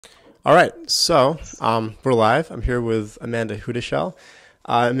All right, so we're live. I'm here with Amanda Houdeschell.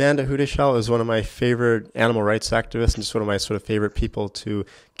 Amanda Houdeschell is one of my favorite animal rights activists and just one of my sort of favorite people to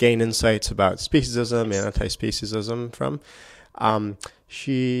gain insights about speciesism and anti-speciesism from.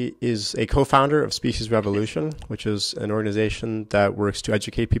 She is a co-founder of Species Revolution, which is an organization that works to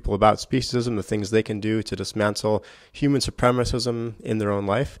educate people about speciesism, the things they can do to dismantle human supremacism in their own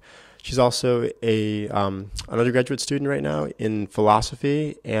life. She's also an undergraduate student right now in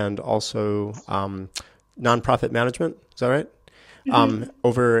philosophy and also nonprofit management. Is that right?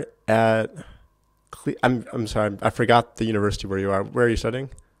 Over at I'm sorry, I forgot the university where you are. Where are you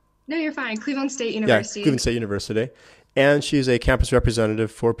studying? No, you're fine. Cleveland State Yeah, University. Cleveland State University, and she's a campus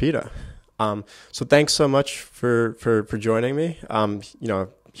representative for PETA. So thanks so much for joining me.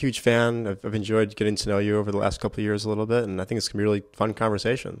 Huge fan. I've enjoyed getting to know you over the last couple of years a little bit, and I think it's gonna be a really fun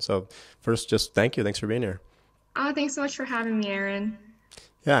conversation. So first, just thank you. Thanks for being here. Thanks so much for having me, Aaron.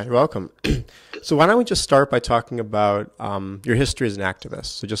 Yeah, you're welcome. So why don't we just start by talking about your history as an activist?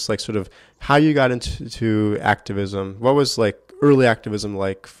 So just like sort of how you got into activism. What was like early activism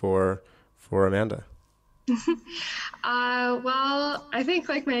like for Amanda? Well, I think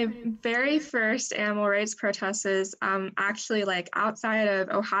like my very first animal rights protest is actually like outside of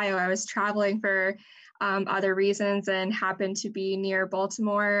Ohio. I was traveling for other reasons and happened to be near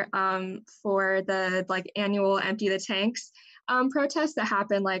Baltimore for the like annual Empty the Tanks protest that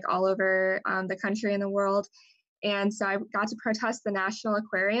happened like all over the country and the world. And so I got to protest the National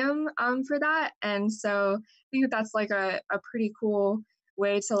Aquarium for that. And so I think that that's like a pretty cool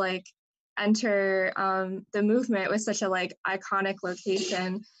way to like enter the movement with such a like iconic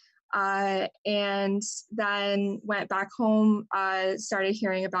location. And then went back home, started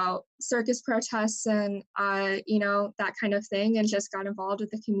hearing about circus protests and, that kind of thing, and just got involved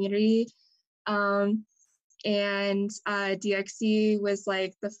with the community. And DXC was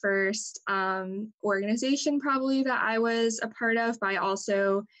like the first organization probably that I was a part of, but I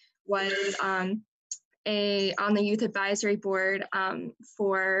also was on the youth advisory board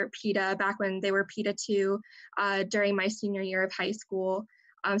for PETA back when they were PETA 2 during my senior year of high school.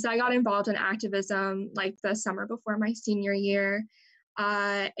 So I got involved in activism like the summer before my senior year.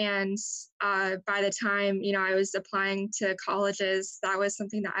 And by the time, I was applying to colleges, that was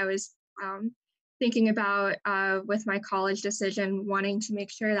something that I was thinking about with my college decision, wanting to make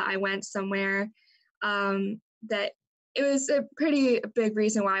sure that I went somewhere that it was a pretty big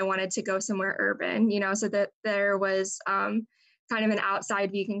reason why I wanted to go somewhere urban, so that there was kind of an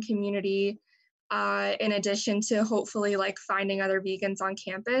outside vegan community in addition to hopefully like finding other vegans on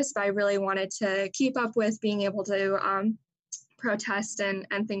campus. But I really wanted to keep up with being able to protest and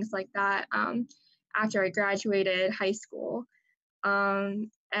things like that after I graduated high school.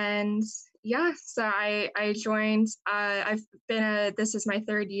 And yeah, so I joined, this is my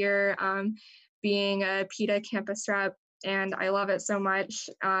third year being a PETA campus rep, and I love it so much.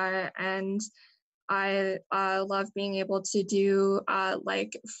 And I love being able to do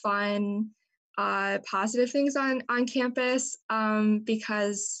like fun, positive things on campus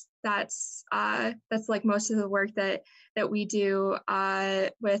because that's like most of the work that we do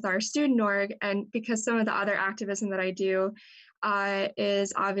with our student org. And because some of the other activism that I do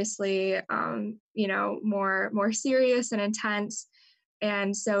is obviously more serious and intense.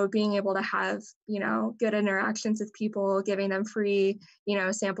 And so being able to have, good interactions with people, giving them free,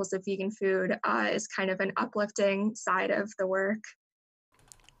 samples of vegan food is kind of an uplifting side of the work.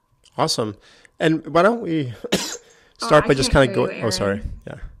 Awesome. And why don't we start I by just can't kind hear of you, going, oh, sorry. Aaron.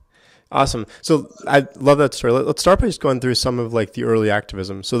 Yeah. Awesome. So I love that story. Let's start by just going through some of like the early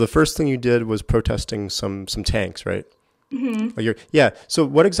activism. So the first thing you did was protesting some tanks, right? Mm-hmm. Yeah. So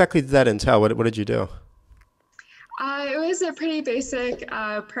what exactly did that entail? What did you do? It was a pretty basic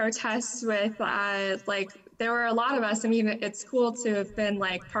protest with like there were a lot of us. I mean, it's cool to have been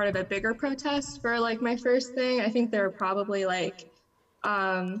like part of a bigger protest for like my first thing. I think there were probably like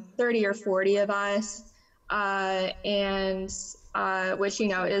 30 or 40 of us, and which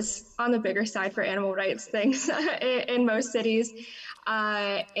is on the bigger side for animal rights things in most cities.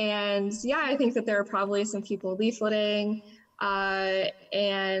 And yeah, I think that there were probably some people leafleting,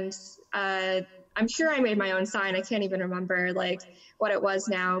 and I'm sure I made my own sign. I can't even remember like what it was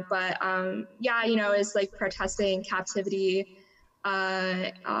now, but yeah, it's like protesting captivity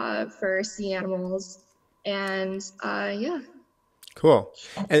for sea animals, and yeah. Cool.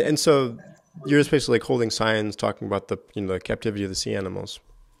 And so you're just basically like holding signs talking about the captivity of the sea animals.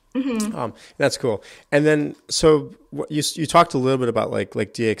 Mm-hmm. That's cool. And then, so you talked a little bit about like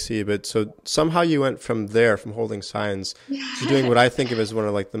DXE, but so somehow you went from there, from holding signs, to doing what I think of as one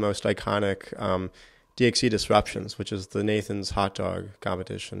of like the most iconic DXC disruptions, which is the Nathan's hot dog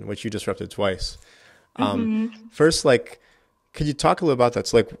competition, which you disrupted twice. First, like, could you talk a little about that?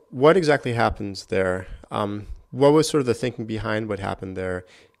 So, like, what exactly happens there? What was sort of the thinking behind what happened there?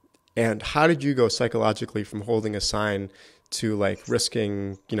 And how did you go psychologically from holding a sign to like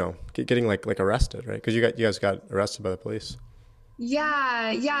risking, getting like arrested, right? Because you guys got arrested by the police.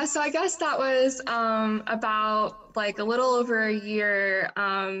 Yeah. So I guess that was about like a little over a year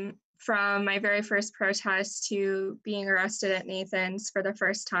from my very first protest to being arrested at Nathan's for the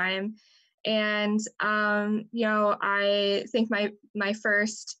first time. And I think my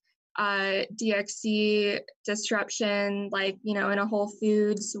first DXC disruption, like, in a Whole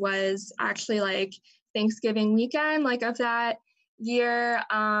Foods was actually like Thanksgiving weekend, like of that year.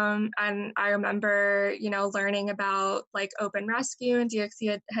 And I remember, learning about like open rescue, and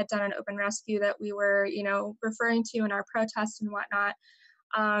DXC had done an open rescue that we were, referring to in our protests and whatnot.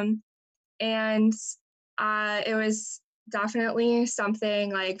 And it was definitely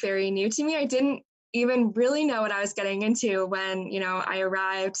something like very new to me. I didn't even really know what I was getting into when, I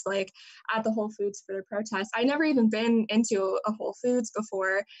arrived like at the Whole Foods for the protest. I never even been into a Whole Foods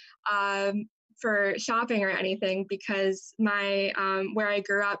before for shopping or anything, because my where I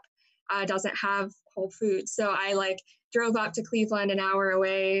grew up doesn't have Whole Foods. So I like drove up to Cleveland, an hour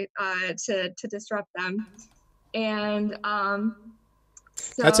away, to disrupt them. And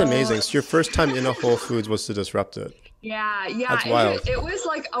That's so amazing. So your first time in a Whole Foods was to disrupt it. yeah, That's wild. it was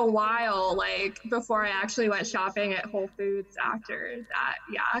like a while, like before I actually went shopping at Whole Foods after that.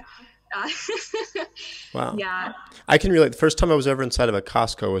 Yeah. Uh, Wow. yeah. I can relate. The first time I was ever inside of a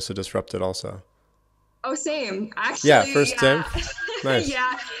Costco was to disrupt it also. Oh, same. Yeah, Actually, first time. yeah. Nice.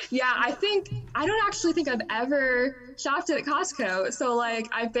 Yeah. I don't actually think I've ever shopped at Costco. So like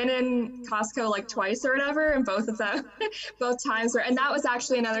I've been in Costco like twice or whatever, and both of them, both times were, and that was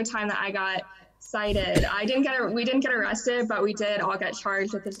actually another time that I got cited. We didn't get arrested, but we did all get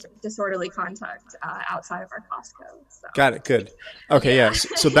charged with disorderly conduct outside of our Costco. So Got it. Good. Okay, yeah. yeah.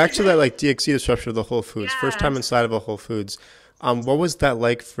 So back to that like DXC disruption of the Whole Foods. First time Yes. inside of a Whole Foods. What was that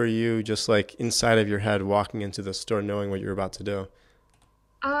like for you, just like inside of your head, walking into the store, knowing what you were about to do?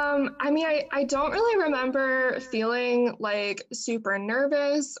 I mean, I don't really remember feeling like super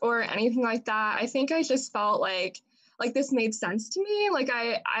nervous or anything like that. I think I just felt like this made sense to me. Like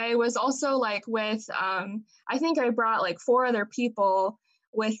I was also like with I think I brought like four other people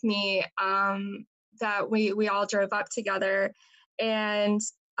with me that we all drove up together, and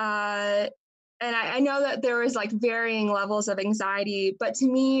uh I know that there was like varying levels of anxiety, but to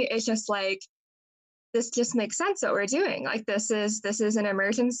me it's just like this just makes sense what we're doing. Like this is an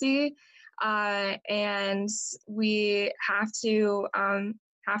emergency, and we have to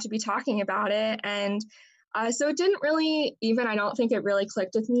be talking about it. And so it didn't really even, I don't think it really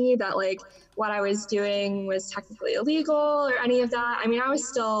clicked with me that like what I was doing was technically illegal or any of that. I mean, I was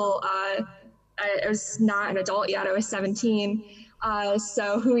still I was not an adult yet. I was 17.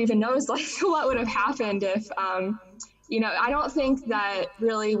 So who even knows like what would have happened if I don't think that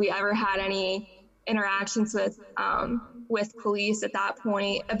really we ever had any interactions with police at that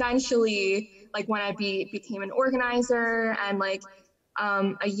point. Eventually, like when I became an organizer, and like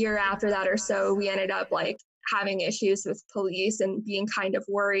a year after that or so, we ended up like having issues with police and being kind of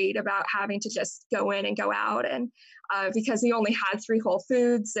worried about having to just go in and go out. And because we only had three Whole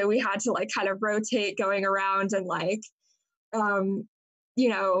Foods, so we had to like kind of rotate going around, and like um,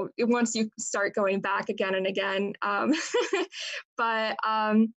 once you start going back again and again. But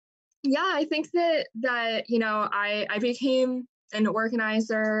yeah, I think that I became an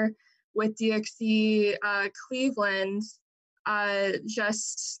organizer with DXC Cleveland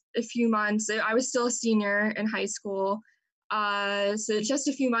just a few months. I was still a senior in high school. So just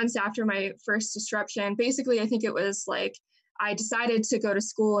a few months after my first disruption, basically, I think it was like I decided to go to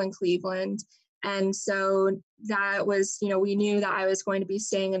school in Cleveland. And so that was, we knew that I was going to be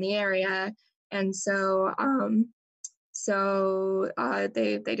staying in the area. And so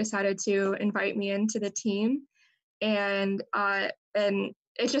they decided to invite me into the team, and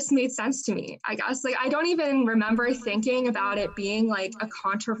it just made sense to me. I guess like I don't even remember thinking about it being like a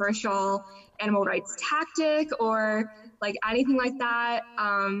controversial animal rights tactic or like anything like that.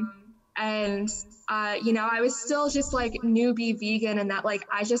 And I was still just like newbie vegan, and that like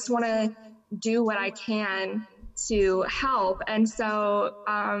I just want to do what I can to help. And so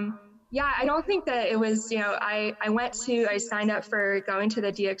yeah, I don't think that it was, I signed up for going to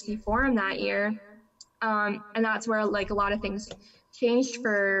the DXC forum that year. And that's where like a lot of things changed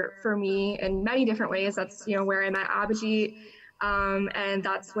for me in many different ways. That's, where I met Abhijit. And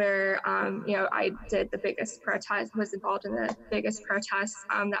that's where, I did the biggest protest, was involved in the biggest protests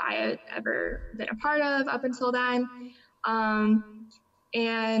that I had ever been a part of up until then. Um,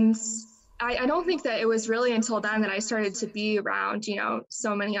 and I don't think that it was really until then that I started to be around,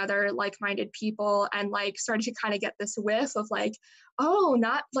 so many other like-minded people, and like started to kind of get this whiff of like, oh,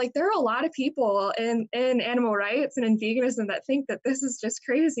 not like there are a lot of people in animal rights and in veganism that think that this is just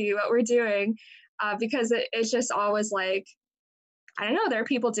crazy what we're doing, because it's just always like, I don't know, there are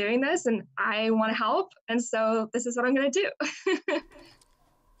people doing this and I want to help. And so this is what I'm going to do.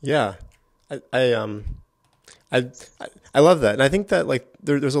 Yeah. I, I um I I love that, and I think that like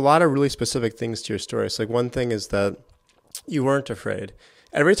there's a lot of really specific things to your story. So like one thing is that you weren't afraid.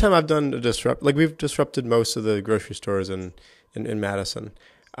 Every time I've done a disrupt, like we've disrupted most of the grocery stores in Madison,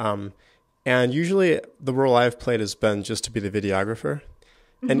 um, and usually the role I've played has been just to be the videographer.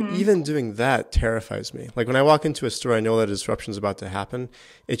 And Mm-hmm. even doing that terrifies me. Like when I walk into a store, I know that a disruption is about to happen.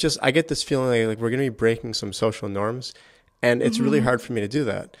 It's just, I get this feeling like we're going to be breaking some social norms. And it's really Mm-hmm. hard for me to do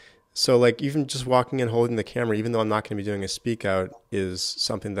that. So like even just walking and holding the camera, even though I'm not going to be doing a speak out, is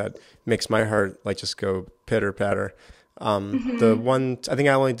something that makes my heart like just go pitter patter. The Mm-hmm. one, I think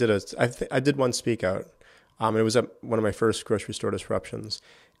I only did I did one speak out. It was at one of my first grocery store disruptions.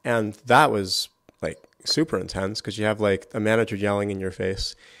 And that was like super intense because you have like a manager yelling in your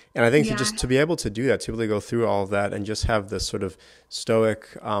face. And I think to Yeah. just to be able to do that, to be able to go through all of that and just have this sort of stoic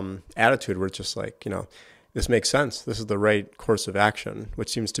attitude where it's just like, this makes sense. This is the right course of action, which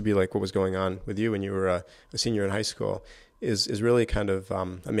seems to be like what was going on with you when you were a senior in high school, is really kind of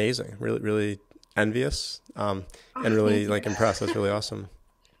amazing, really, really envious, Oh, and really thank you. like impressed. That's really awesome.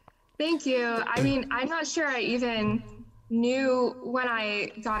 Thank you. I mean, I'm not sure I even knew when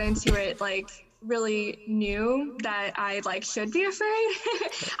I got into it, like really knew that I like should be afraid.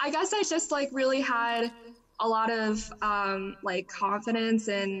 I guess I just like really had a lot of like confidence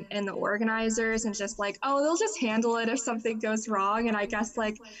in the organizers, and just like, oh, they'll just handle it if something goes wrong. And I guess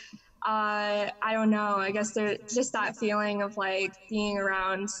like, I don't know. I guess there's just that feeling of like being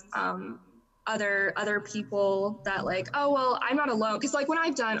around other people that like, oh well, I'm not alone. Because like when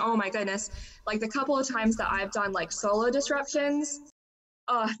I've done, oh my goodness, like the couple of times that I've done like solo disruptions,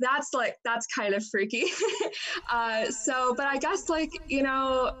 that's kind of freaky. But I guess like,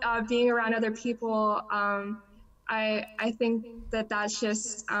 being around other people, I think that that's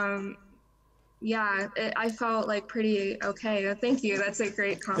just yeah, I felt like pretty okay. Thank you. That's a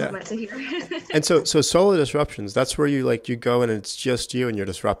great Yeah. compliment to hear. And so solo disruptions, that's where you go and it's just you and you're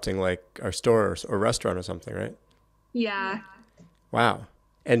disrupting like our store or restaurant or something, right? Yeah. Wow.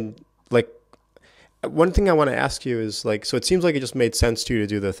 And like one thing I want to ask you is like, so it seems like it just made sense to you to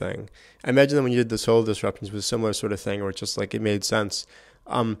do the thing. I imagine that when you did the solo disruptions, it was a similar sort of thing where it's just like it made sense.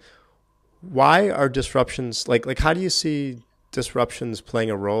 Um, why are disruptions like how do you see disruptions playing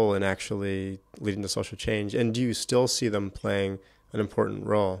a role in actually leading to social change? And do you still see them playing an important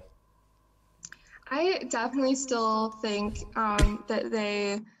role? I definitely still think that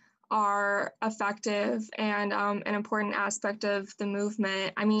they are effective and an important aspect of the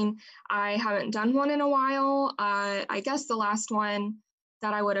movement. I mean, I haven't done one in a while. I guess the last one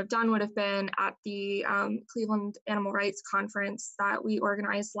that I would have done would have been at the Cleveland Animal Rights Conference that we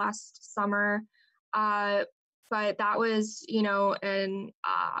organized last summer. Uh, but that was, an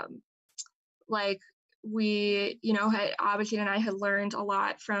like we, had Abhijit and I had learned a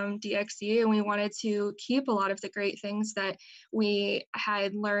lot from DXE, and we wanted to keep a lot of the great things that we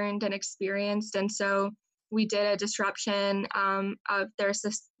had learned and experienced. And so we did a disruption of there's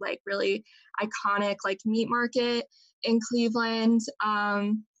this like really iconic like meat market in Cleveland.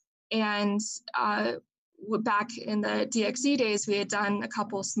 And back in the DXE days, we had done a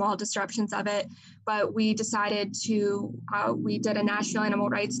couple small disruptions of it, but we decided we did a National Animal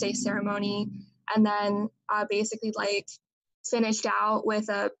Rights Day ceremony, and then basically like finished out with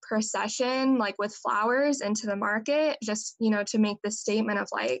a procession, like with flowers into the market, just, to make the statement of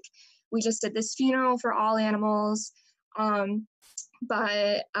like, we just did this funeral for all animals.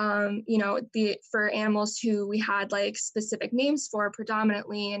 But the for animals who we had like specific names for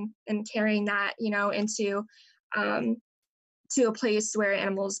predominantly, and carrying that into um, to a place where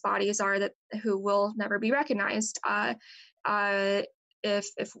animals' bodies are that who will never be recognized uh,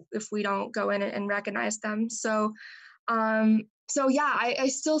 if we don't go in and recognize them. So yeah, I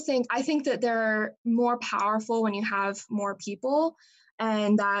think that they're more powerful when you have more people,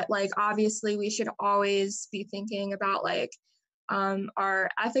 and that like obviously we should always be thinking about like our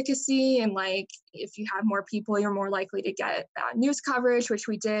efficacy, and like if you have more people, you're more likely to get news coverage, which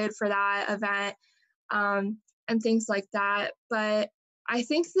we did for that event, and things like that. But I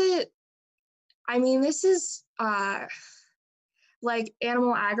think that, I mean, this is like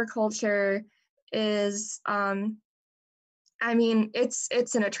animal agriculture is, I mean,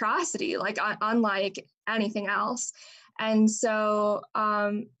 it's an atrocity, like unlike anything else. And so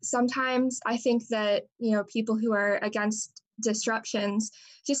sometimes I think that, you know, people who are against disruptions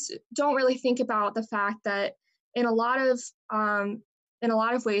just don't really think about the fact that in a lot of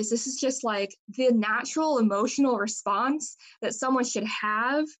ways, this is just like the natural emotional response that someone should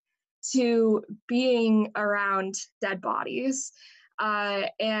have to being around dead bodies,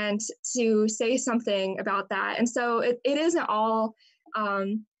 and to say something about that. And so it isn't all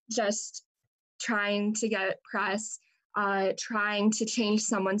just trying to get press, trying to change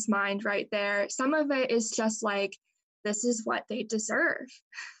someone's mind right there. Some of it is just like, this is what they deserve.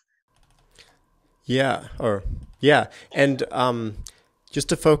 Yeah, or yeah, and just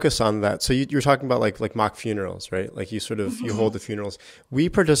to focus on that. So you're talking about like mock funerals, right? Like you sort of you hold the funerals. We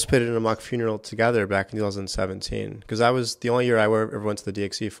participated in a mock funeral together back in 2017 because that was the only year I ever went to the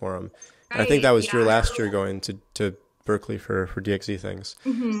DXE forum, and I think that Right, was your yeah. last year going to Berkeley for DXE things.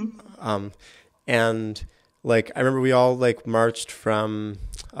 And like I remember we all like marched from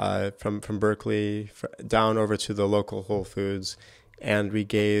Berkeley down over to the local Whole Foods, and we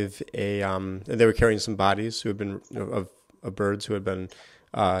gave a they were carrying some bodies who had been of birds who had been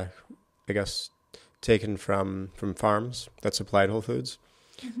I guess taken from farms that supplied Whole Foods,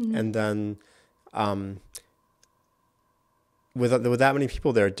 and then with that many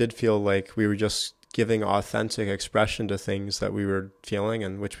people there, it did feel like we were just giving authentic expression to things that we were feeling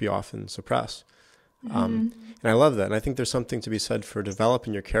and which we often suppress. And I love that. And I think there's something to be said for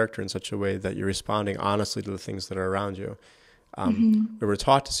developing your character in such a way that you're responding honestly to the things that are around you. We were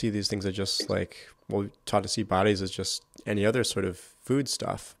taught to see these things as just like, well, taught to see bodies as just any other sort of food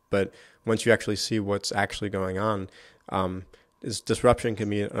stuff. But once you actually see what's actually going on, is disruption can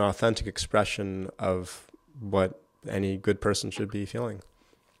be an authentic expression of what any good person should be feeling.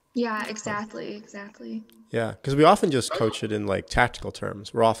 Yeah, exactly. Yeah, because we often just coach it in like tactical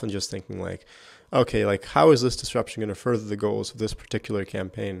terms. We're often just thinking like, okay, like how is this disruption going to further the goals of this particular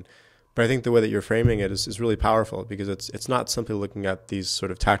campaign? But I think the way that you're framing it is really powerful because it's not simply looking at these sort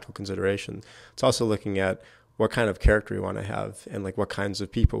of tactical considerations. It's also looking at what kind of character we want to have and like what kinds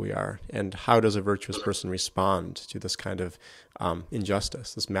of people we are and how does a virtuous person respond to this kind of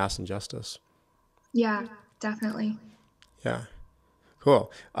injustice, this mass injustice. Yeah, definitely. Yeah.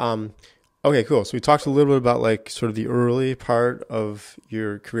 Cool. Okay, cool. So we talked a little bit about like sort of the early part of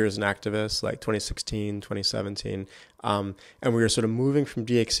your career as an activist, like 2016, 2017. And we were sort of moving from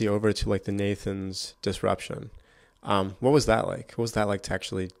DXC over to like the Nathan's disruption. What was that like? What was that like to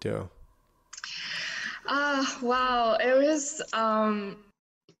actually do? Wow, it was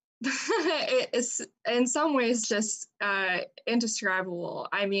it's in some ways just indescribable.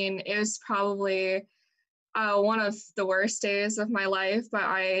 I mean, it was probably one of the worst days of my life, but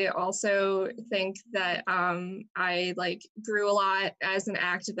I also think that I like grew a lot as an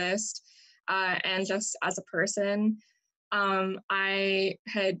activist, and just as a person. I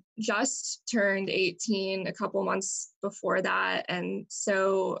had just turned 18 a couple months before that, and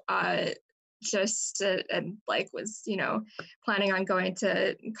so just and like was, you know, planning on going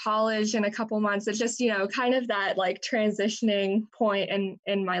to college in a couple months. It's just, you know, kind of that like transitioning point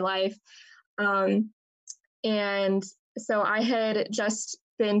in my life. Um, and so I had just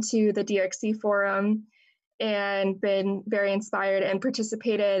been to the DXC forum and been very inspired and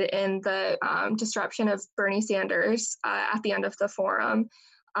participated in the disruption of Bernie Sanders at the end of the forum.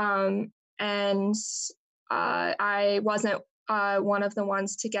 And I wasn't one of the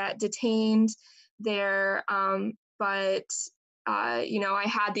ones to get detained there, but you know, I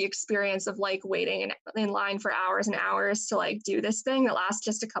had the experience of like waiting in line for hours and hours to like do this thing that lasts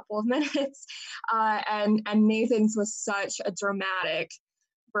just a couple of minutes. And Nathan's was such a dramatic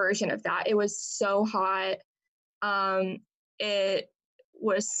version of that. It was so hot. It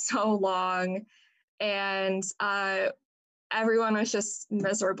was so long, and everyone was just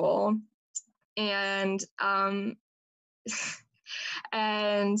miserable. And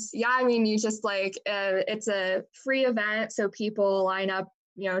and yeah, I mean, you just like it's a free event, so people line up,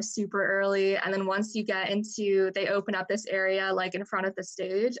 you know, super early, and then once you get into, they open up this area like in front of the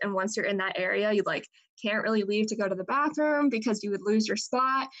stage, and once you're in that area, you like can't really leave to go to the bathroom because you would lose your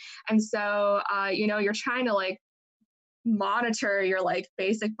spot. And so you know, you're trying to like monitor your like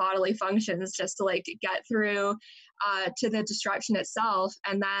basic bodily functions just to like get through to the disruption itself.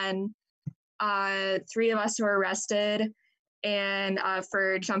 And then three of us were arrested and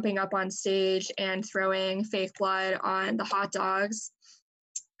for jumping up on stage and throwing fake blood on the hot dogs.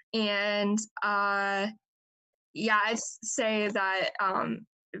 And yeah, I'd say that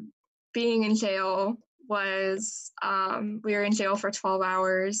being in jail was we were in jail for 12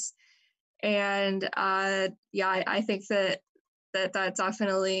 hours. And yeah, I think that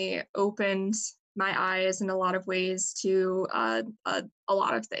definitely opened my eyes in a lot of ways to a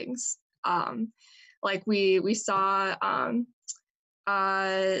lot of things. Like we saw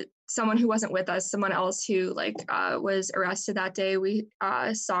someone who wasn't with us, someone else who like was arrested that day. We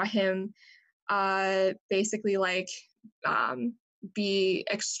saw him basically like be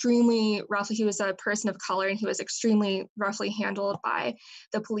extremely roughly. He was a person of color, and he was extremely roughly handled by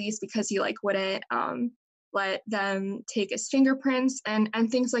the police because he like wouldn't let them take his fingerprints and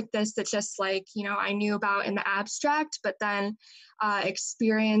things like this that just like, you know, I knew about in the abstract, but then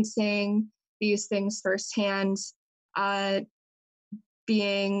experiencing these things firsthand,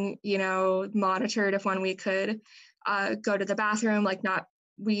 being, you know, monitored if when we could go to the bathroom, like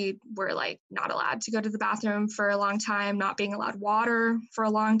we were like not allowed to go to the bathroom for a long time, not being allowed water for a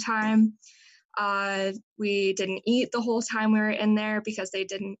long time. We didn't eat the whole time we were in there because they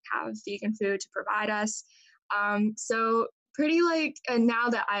didn't have vegan food to provide us. So pretty like, and now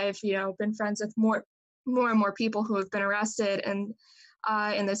that I've, you know, been friends with more and more people who have been arrested and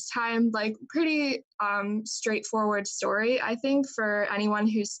in this time, like pretty straightforward story, I think, for anyone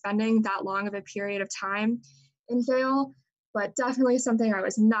who's spending that long of a period of time in jail, but definitely something I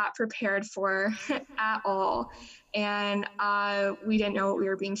was not prepared for at all. And we didn't know what we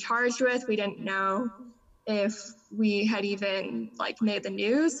were being charged with. We didn't know if we had even like made the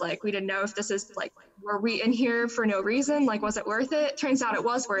news. Like we didn't know if this is like, were we in here for no reason? Like, was it worth it? Turns out it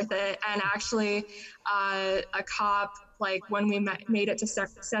was worth it. And actually a cop, like when we made it to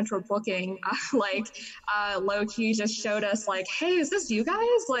central booking, low-key just showed us like, hey, is this you guys?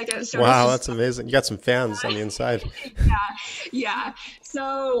 Like it showed wow, us that's amazing. You got some fans on the inside. yeah.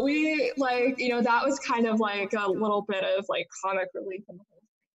 So we like, you know, that was kind of like a little bit of like comic relief in the whole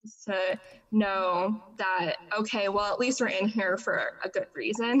thing, to know that, okay, well, at least we're in here for a good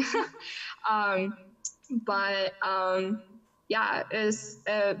reason. Yeah, it was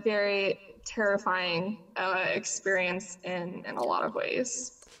a very terrifying experience in a lot of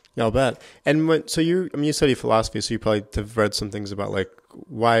ways. Yeah, I'll bet. And so you study philosophy, so you probably have read some things about like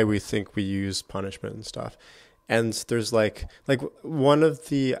why we think we use punishment and stuff. And there's like one of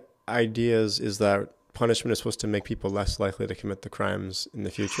the ideas is that punishment is supposed to make people less likely to commit the crimes in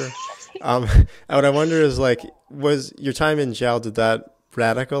the future. And what I wonder is like, was your time in jail, did that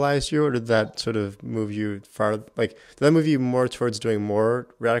radicalize you, or did that sort of move you far? Like, did that move you more towards doing more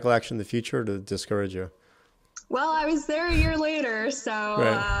radical action in the future, or did it discourage you? Well, I was there a year later, so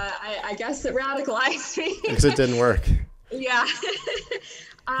right. I guess it radicalized me. Because it didn't work. Yeah.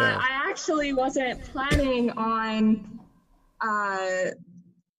 I actually wasn't planning on, I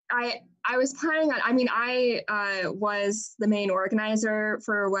was planning on, I mean, I was the main organizer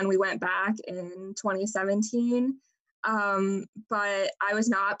for when we went back in 2017. But I was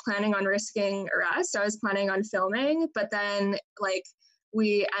not planning on risking arrest. I was planning on filming, but then like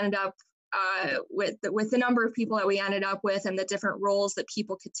we ended up with the number of people that we ended up with and the different roles that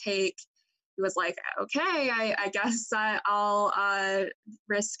people could take. It was like, okay, I guess I'll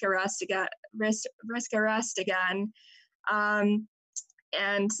risk arrest again.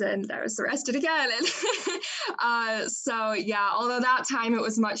 And then I was arrested again. And so yeah, although that time it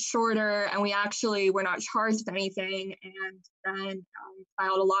was much shorter and we actually were not charged with anything, and then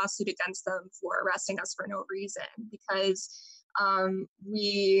filed a lawsuit against them for arresting us for no reason, because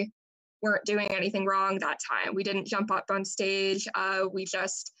we weren't doing anything wrong that time. We didn't jump up on stage. We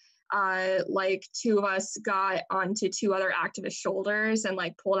just like two of us got onto two other activists' shoulders and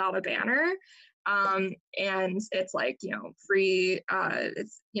like pulled out a banner. And it's like, you know, free,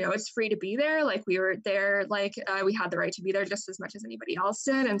 it's, you know, it's free to be there. Like we were there, like we had the right to be there just as much as anybody else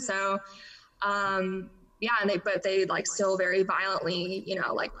did. And so, yeah, and they like still very violently, you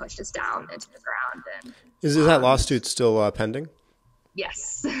know, like pushed us down into the ground. And is that lawsuit still pending?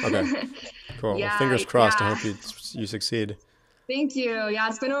 Yes. Okay, cool. Yeah, well, fingers crossed. yeah. I hope you succeed. Thank you. Yeah,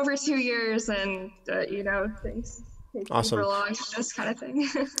 it's been over 2 years, and you know, things take awesome. super long, this kind of thing.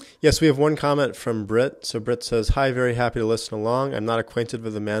 Yes, we have one comment from Britt. So Britt says, "Hi, very happy to listen along. I'm not acquainted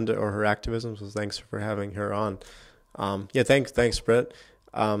with Amanda or her activism, so thanks for having her on." Yeah, thanks, Britt.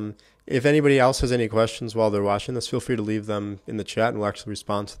 If anybody else has any questions while they're watching this, feel free to leave them in the chat, and we'll actually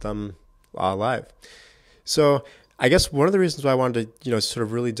respond to them live. So I guess one of the reasons why I wanted to, you know, sort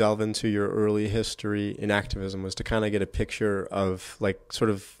of really delve into your early history in activism was to kind of get a picture of like sort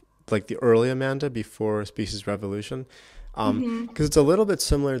of like the early Amanda before Species Revolution. Because it's a little bit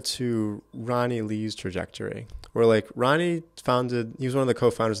similar to Ronnie Lee's trajectory, where like Ronnie he was one of the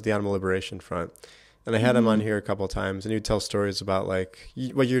co-founders of the Animal Liberation Front. And I had him on here a couple of times, and he would tell stories about like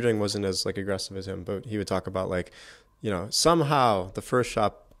what you're doing wasn't as like aggressive as him, but he would talk about like, somehow the first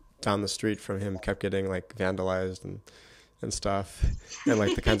shop down the street from him kept getting like vandalized and stuff, and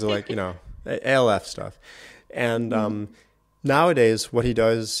like the kinds of like ALF stuff, and nowadays what he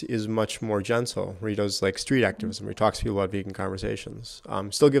does is much more gentle, where he does like street activism, where he talks to people about vegan conversations.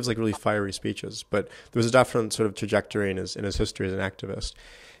 Still gives like really fiery speeches, but there was a different sort of trajectory in his history as an activist.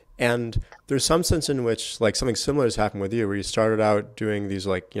 And there's some sense in which like something similar has happened with you, where you started out doing these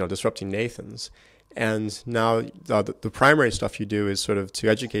like, disrupting Nathans. And now the primary stuff you do is sort of to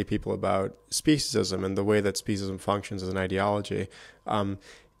educate people about speciesism and the way that speciesism functions as an ideology.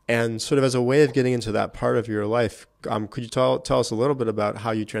 And sort of as a way of getting into that part of your life, could you tell us a little bit about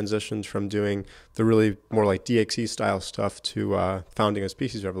how you transitioned from doing the really more like DXE style stuff to founding a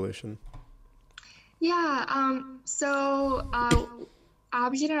species revolution? Yeah, so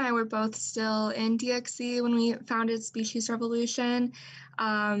Abhijit and I were both still in DXE when we founded Species Revolution,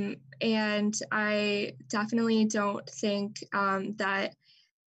 and I definitely don't think that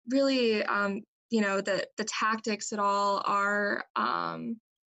really, the tactics at all are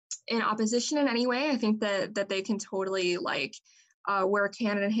in opposition in any way. I think that they can totally like work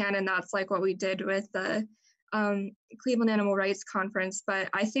hand in hand, and that's like what we did with the Cleveland Animal Rights Conference. But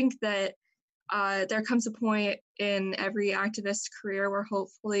I think that there comes a point in every activist career where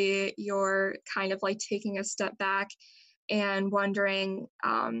hopefully you're kind of like taking a step back and wondering,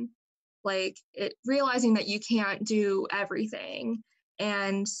 realizing that you can't do everything.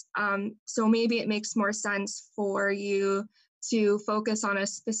 And so maybe it makes more sense for you to focus on a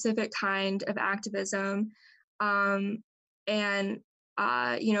specific kind of activism and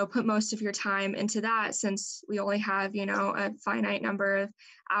put most of your time into that, since we only have, a finite number of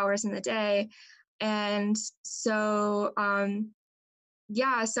hours in the day. And so,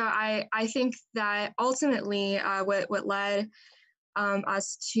 so I think that ultimately what led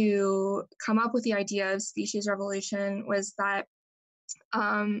us to come up with the idea of Species Revolution was that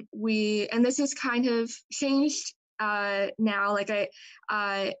and this has kind of changed now, like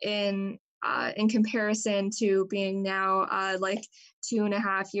in comparison to being now like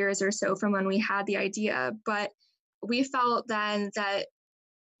 2.5 years or so from when we had the idea. But we felt then that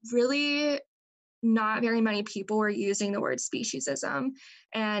really not very many people were using the word speciesism,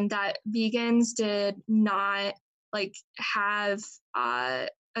 and that vegans did not like have a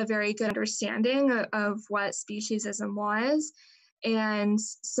very good understanding of what speciesism was. And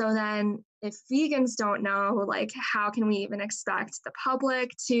so then if vegans don't know, like, how can we even expect the public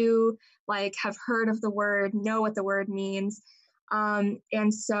to like have heard of the word, know what the word means?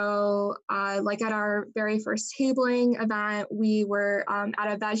 And so like at our very first tabling event, we were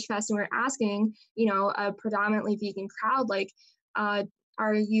at a veg fest, and we were asking, a predominantly vegan crowd, like, are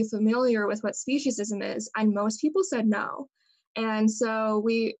you familiar with what speciesism is? And most people said no. And so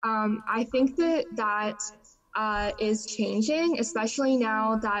we, I think that is changing, especially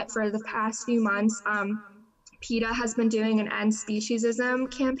now that for the past few months, PETA has been doing an End Speciesism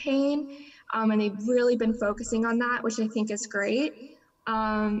campaign, and they've really been focusing on that, which I think is great.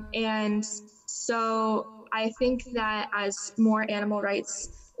 And so I think that as more animal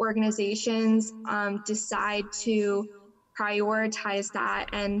rights organizations decide to prioritize that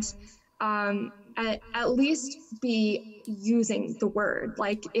and at least be using the word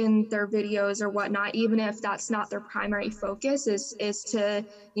like in their videos or whatnot, even if that's not their primary focus, is to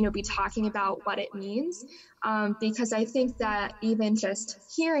be talking about what it means, because I think that even just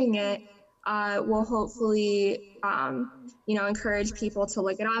hearing it will hopefully encourage people to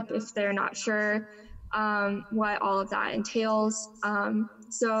look it up if they're not sure what all of that entails.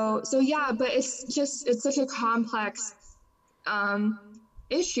 So yeah, but it's such a complex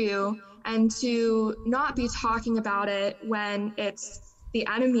issue, and to not be talking about it when it's the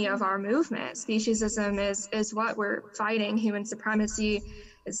enemy of our movement. Speciesism is what we're fighting. Human supremacy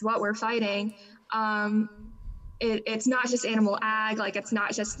is what we're fighting. It's not just animal ag, like it's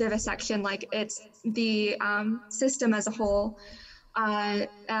not just vivisection, like it's the system as a whole,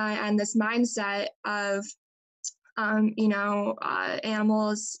 and this mindset of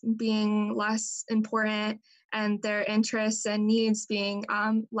animals being less important and their interests and needs being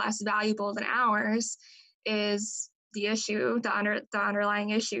less valuable than ours is the issue, the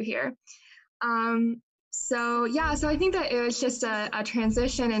underlying issue here. So I think that it was just a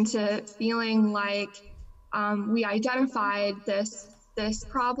transition into feeling like we identified this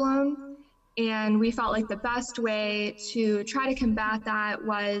problem, and we felt like the best way to try to combat that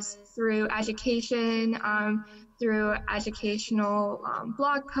was through education, through educational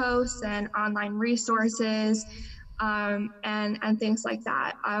blog posts and online resources, and things like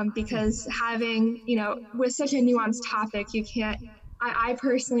that. Because having, you know, with such a nuanced topic, you can't, I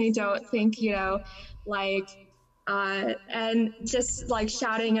personally don't think, you know, like, and just like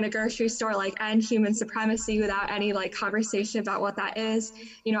shouting in a grocery store, like end human supremacy without any like conversation about what that is,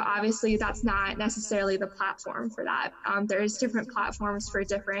 you know, obviously that's not necessarily the platform for that. There's different platforms for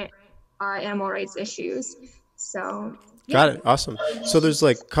different animal rights issues. So Got yeah. it. Awesome. So there's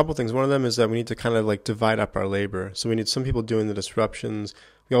like a couple things. One of them is that we need to kind of like divide up our labor. So we need some people doing the disruptions.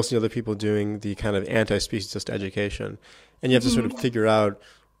 We also need other people doing the kind of anti-speciesist education. And you have to sort of figure out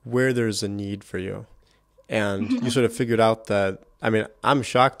where there's a need for you. And you sort of figured out that, I mean, I'm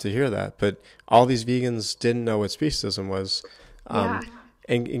shocked to hear that, but all these vegans didn't know what speciesism was. Yeah.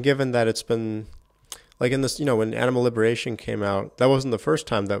 And given that it's been, like in this, you know, when animal liberation came out, that wasn't the first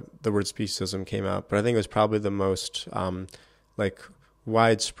time that the word speciesism came out, but I think it was probably the most like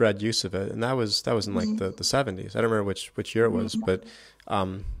widespread use of it, and that was in like the 70s. I don't remember which year it was, but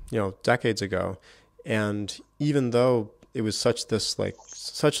you know, decades ago. And even though it was such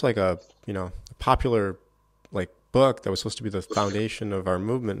like a, you know, popular like book that was supposed to be the foundation of our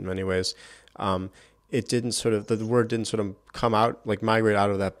movement in many ways, it didn't sort of, the word didn't sort of come out, like migrate out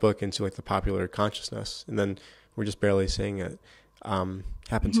of that book into like the popular consciousness. And then we're just barely seeing it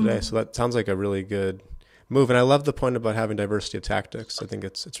happen today. So that sounds like a really good move. And I love the point about having diversity of tactics. I think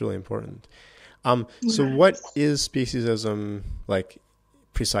it's really important. So what is speciesism like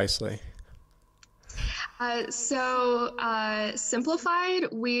precisely? Simplified,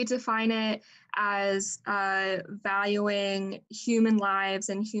 we define it as valuing human lives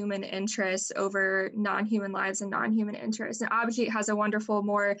and human interests over non-human lives and non-human interests. And obviously it has a wonderful,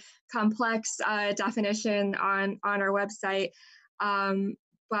 more complex definition on our website.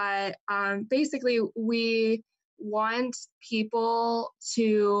 But basically we want people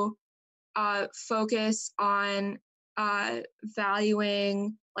to focus on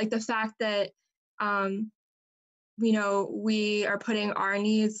valuing like the fact that you know, we are putting our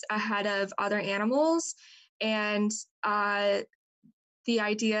needs ahead of other animals, and the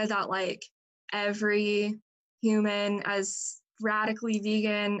idea that like every human, as radically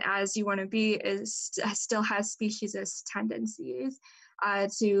vegan as you want to be, still has speciesist tendencies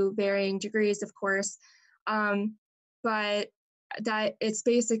to varying degrees, of course, but that it's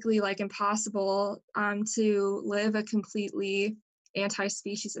basically like impossible to live a completely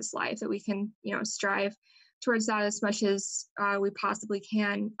anti-speciesist life, that we can, you know, strive towards that as much as we possibly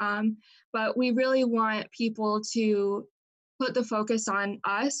can. But we really want people to put the focus on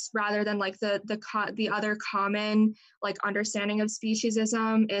us rather than like the other common like understanding of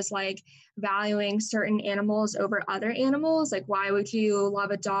speciesism is like valuing certain animals over other animals. Like, why would you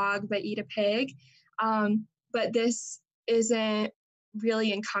love a dog but eat a pig? But this isn't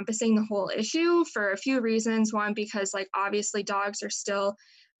really encompassing the whole issue for a few reasons. One, because like obviously dogs are still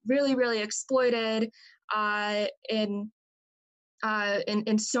really, really exploited in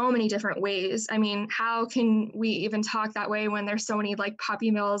so many different ways. I mean, how can we even talk that way when there's so many like puppy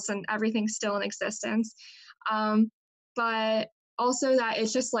mills and everything still in existence? But also that it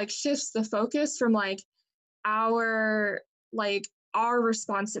just like shifts the focus from like our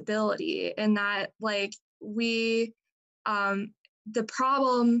responsibility, in that like we the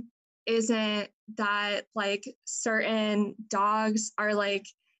problem isn't that like certain dogs are like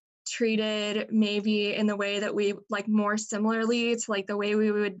treated maybe in the way that we like more similarly to like the way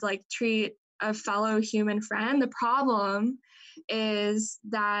we would like treat a fellow human friend. The problem is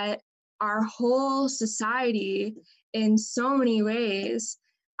that our whole society in so many ways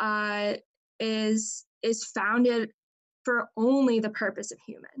is founded for only the purpose of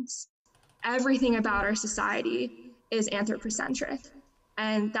humans. Everything about our society is anthropocentric,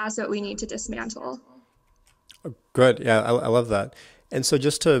 and that's what we need to dismantle. Good. Yeah, I love that. And so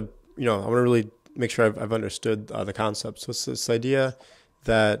just to, you know, I want to really make sure I've understood the concept. So it's this idea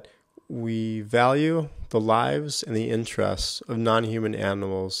that we value the lives and the interests of non-human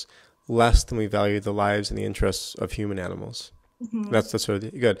animals less than we value the lives and the interests of human animals. That's sort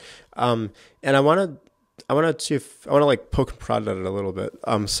of good. And I want to like poke and prod at it a little bit.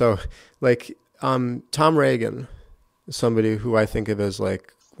 So like Tom Reagan is somebody who I think of as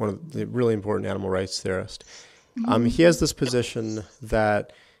like one of the really important animal rights theorists. He has this position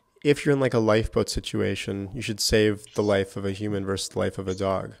that if you're in like a lifeboat situation, you should save the life of a human versus the life of a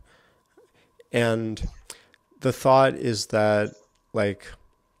dog. And the thought is that like,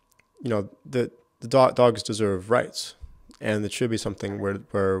 you know, the dogs deserve rights, and it should be something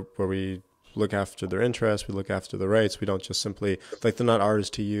where we look after their interests, we look after their rights. We don't just simply, like, they're not ours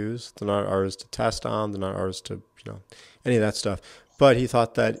to use, they're not ours to test on, they're not ours to, you know, any of that stuff. But he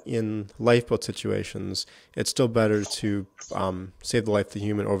thought that in lifeboat situations, it's still better to save the life of the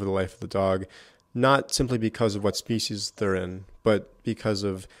human over the life of the dog, not simply because of what species they're in, but because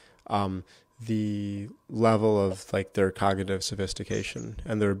of the level of like their cognitive sophistication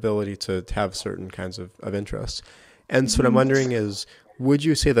and their ability to have certain kinds of interests. And so what I'm wondering is, would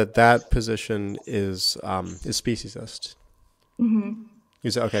you say that that position is speciesist? Mm-hmm. You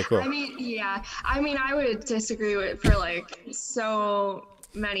say, okay, cool. I mean, yeah. I mean, I would disagree with for like so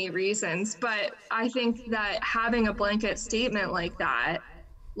many reasons, but I think that having a blanket statement like that,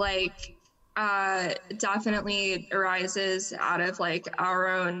 like, definitely arises out of like our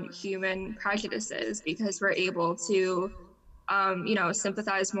own human prejudices because we're able to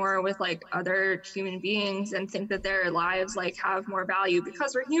sympathize more with like other human beings and think that their lives like have more value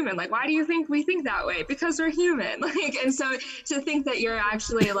because we're human. Like, why do you think we think that way? Because we're human. Like, and so to think that you're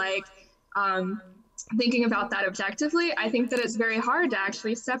actually like thinking about that objectively, I think that it's very hard to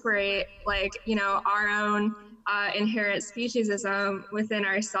actually separate like, our own inherent speciesism within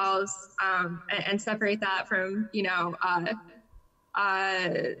ourselves, and separate that from,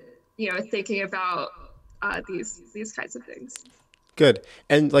 thinking about these kinds of things. Good.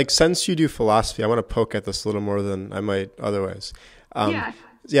 And like, since you do philosophy, I want to poke at this a little more than I might otherwise. Yeah.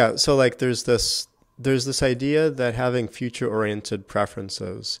 Yeah. So like, there's this idea that having future-oriented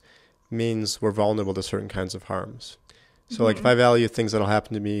preferences means we're vulnerable to certain kinds of harms. So like, if I value things that'll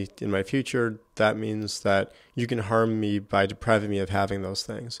happen to me in my future, that means that you can harm me by depriving me of having those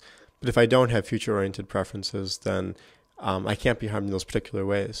things. But if I don't have future-oriented preferences, then I can't be harmed in those particular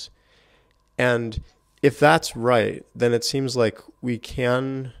ways. And if that's right, then it seems like we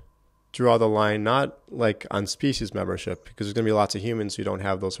can draw the line not like on species membership, because there's going to be lots of humans who don't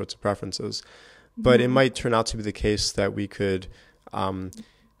have those sorts of preferences, but it might turn out to be the case that we could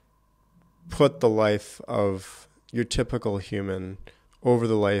put the life of your typical human over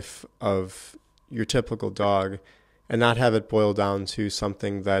the life of your typical dog and not have it boil down to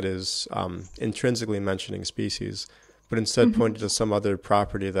something that is intrinsically mentioning species, but instead point to some other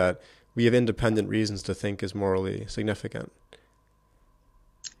property that we have independent reasons to think is morally significant.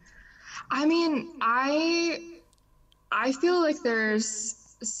 I mean, I feel like there's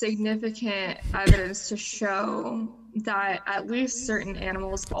significant evidence to show that at least certain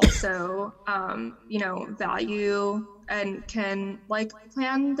animals also, value and can like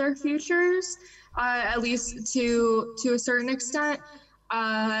plan their futures, at least to a certain extent.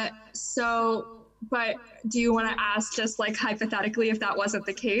 But do you want to ask just like hypothetically if that wasn't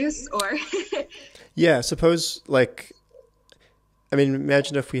the case, or? Yeah, suppose like, I mean,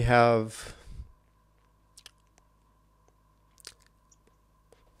 imagine if we have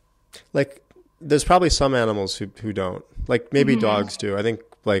like, there's probably some animals who don't. Like maybe dogs do. I think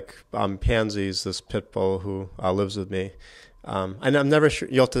like Pansy's this pit bull who lives with me. And I'm never sure.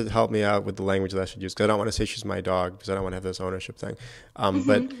 You'll have to help me out with the language that I should use, because I don't want to say she's my dog, because I don't want to have this ownership thing.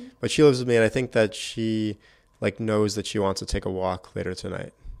 But she lives with me, and I think that she like knows that she wants to take a walk later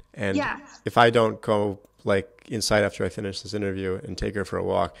tonight. And Yeah. if I don't go like inside after I finish this interview and take her for a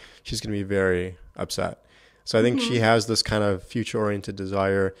walk, she's going to be very upset. So I think she has this kind of future-oriented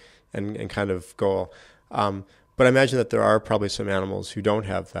desire and kind of goal. But I imagine that there are probably some animals who don't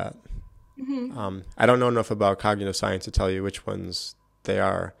have that. I don't know enough about cognitive science to tell you which ones they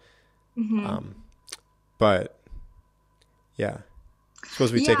are. But yeah,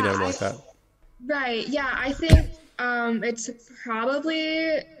 suppose we take an animal like that. Right. Yeah, I think it's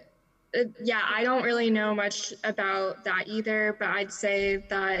probably, I don't really know much about that either, but I'd say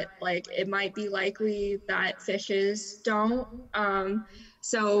that like it might be likely that fishes don't.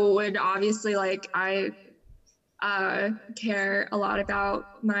 So would obviously like I care a lot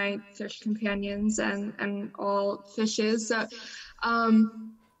about my fish companions and all fishes. So I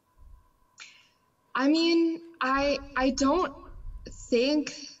mean, I don't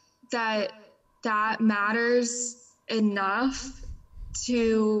think that matters enough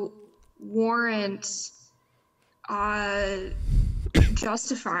to warrant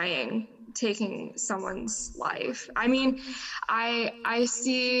justifying taking someone's life. I mean, I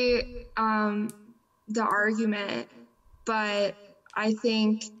see the argument, but I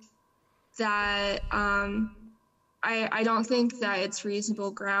think that I don't think that it's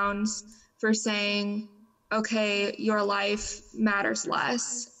reasonable grounds for saying, okay, your life matters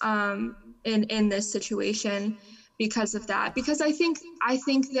less in this situation because of that. Because I think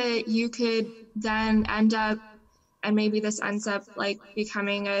that you could then end up, and maybe this ends up like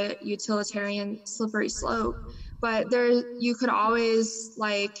becoming a utilitarian slippery slope, but you could always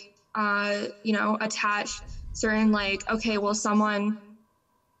like attach certain like, okay, well, someone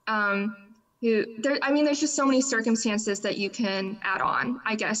I mean, there's just so many circumstances that you can add on,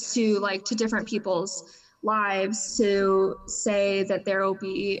 I guess, to different people's lives to say that there will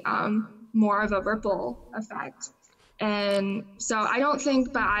be more of a ripple effect. And so I don't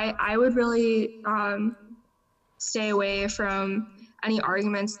think, but I would really stay away from any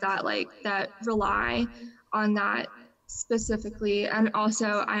arguments that rely on that specifically. And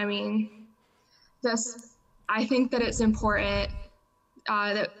also, I mean, I think that it's important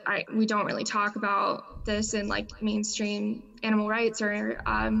we don't really talk about this in like mainstream animal rights or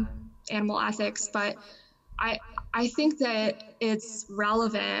animal ethics, but I think that it's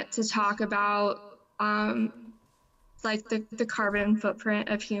relevant to talk about like the carbon footprint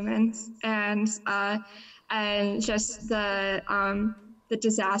of humans and just the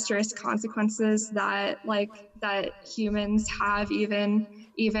disastrous consequences that humans have,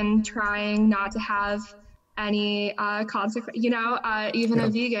 even trying not to have any consequence. Even a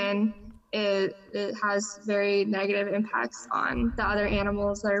vegan, it has very negative impacts on the other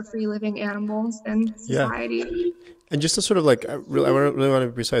animals that are free living animals in society. Yeah. And just to sort of like, I really want to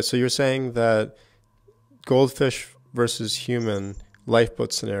be precise. So you're saying that goldfish versus human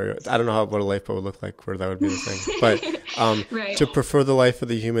lifeboat scenario, I don't know what a lifeboat would look like, where that would be the thing, but right. To prefer the life of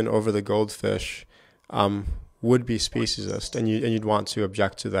the human over the goldfish would be speciesist, and you'd want to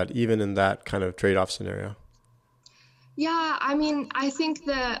object to that even in that kind of trade-off scenario. Yeah, I mean, I think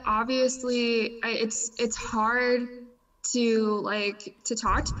that obviously it's hard to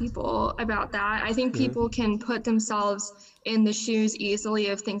talk to people about that. I think people can put themselves in the shoes easily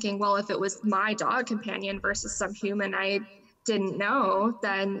of thinking, well, if it was my dog companion versus some human I didn't know,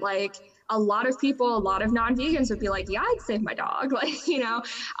 then like a lot of non-vegans would be like, yeah, I'd save my dog,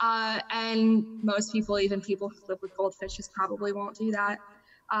 and most people, even people who live with goldfishes, probably won't do that.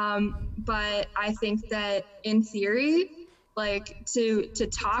 But I think that in theory, like to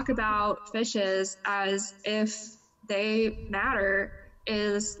talk about fishes as if they matter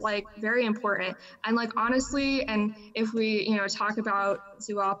is like very important. And like honestly, and if we talk about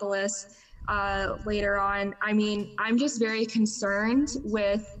Zoopolis later on, I mean, I'm just very concerned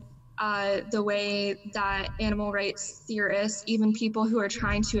with the way that animal rights theorists, even people who are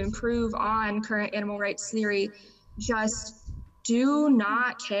trying to improve on current animal rights theory, just do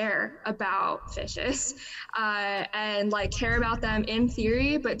not care about fishes and like care about them in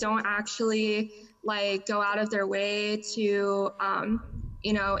theory, but don't actually like go out of their way to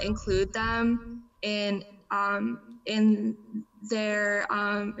include them in their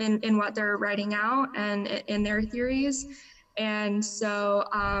in what they're writing out and in their theories. And so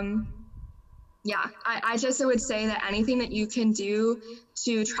I just would say that anything that you can do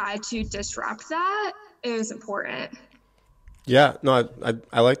to try to disrupt that is important. Yeah, no,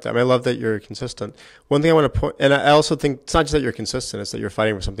 I like that. I mean, I love that you're consistent. One thing I want to point, and I also think it's not just that you're consistent; it's that you're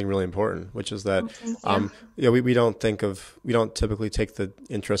fighting for something really important, which is that we don't typically take the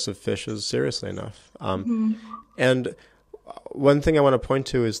interests of fishes seriously enough. And one thing I want to point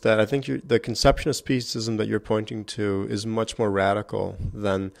to is that I think the conception of speciesism that you're pointing to is much more radical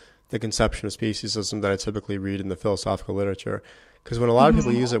than the conception of speciesism that I typically read in the philosophical literature. Because when a lot of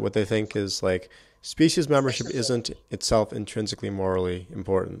people use it, what they think is like, species membership isn't itself intrinsically morally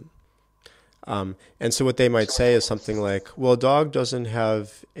important. And so what they might say is something like, well, a dog doesn't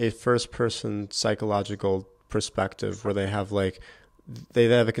have a first-person psychological perspective where they have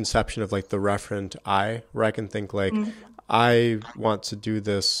a conception of like the referent I, where I can think like, I want to do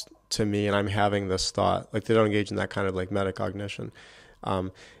this to me and I'm having this thought. Like they don't engage in that kind of like metacognition.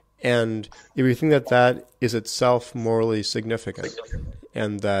 And if you think that is itself morally significant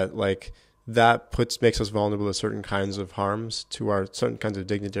and that like that makes us vulnerable to certain kinds of harms, to certain kinds of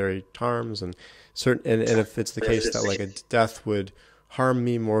dignitary harms, and if it's the case that like a death would harm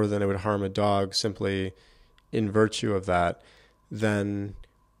me more than it would harm a dog simply in virtue of that, then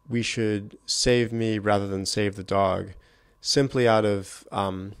we should save me rather than save the dog, simply out of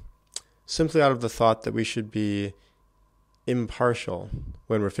the thought that we should be impartial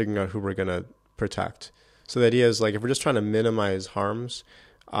when we're figuring out who we're going to protect. So the idea is like if we're just trying to minimize harms,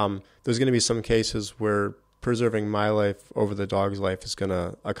 there's going to be some cases where preserving my life over the dog's life is going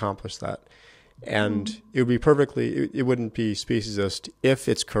to accomplish that. And it wouldn't be speciesist if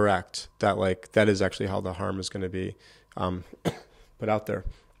it's correct that like that is actually how the harm is going to be put out there.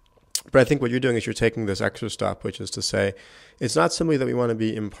 But I think what you're doing is you're taking this extra step, which is to say it's not simply that we want to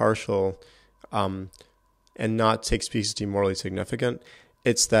be impartial and not take species to be morally significant.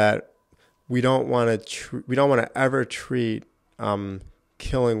 It's that we don't want to ever treat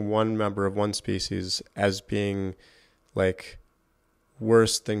killing one member of one species as being like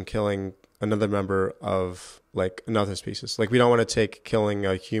worse than killing another member of like another species. Like we don't want to take killing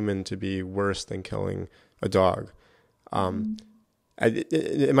a human to be worse than killing a dog. Have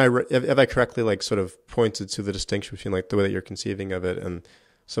I correctly like sort of pointed to the distinction between like the way that you're conceiving of it and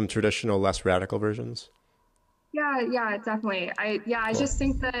some traditional, less radical versions? Yeah, definitely. I Cool. just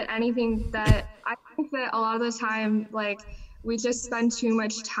think that I think that a lot of the time, like, we just spend too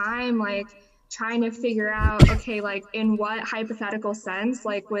much time, like, trying to figure out, okay, like, in what hypothetical sense,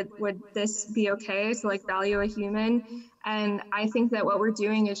 like, would this be okay to, like, value a human? And I think that what we're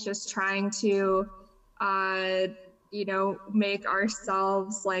doing is just trying to, uh, make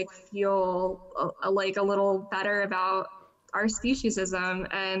ourselves, like, feel like a little better about our speciesism.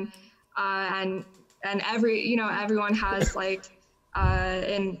 And everyone has, like,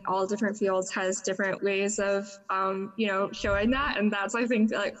 in all different fields, has different ways of showing that. And that's, I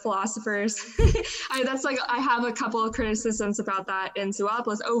think, like, philosophers I have a couple of criticisms about that in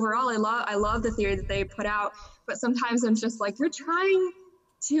Zoopolis. Overall, I love the theory that they put out, but sometimes I'm just like, you're trying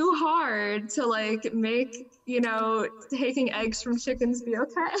too hard to, like, make taking eggs from chickens be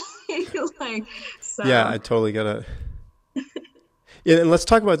okay. Like, Yeah, so I totally get it. Yeah, and let's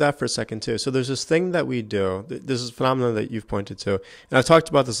talk about that for a second too. So there's this thing that we do. This is a phenomenon that you've pointed to, and I've talked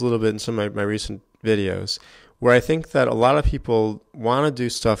about this a little bit in some of my recent videos, where I think that a lot of people want to do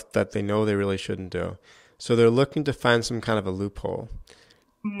stuff that they know they really shouldn't do. So they're looking to find some kind of a loophole.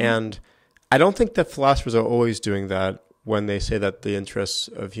 And I don't think that philosophers are always doing that when they say that the interests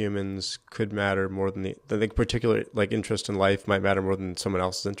of humans could matter more than the particular like interest in life might matter more than someone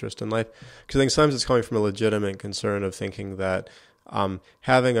else's interest in life. Because I think sometimes it's coming from a legitimate concern of thinking that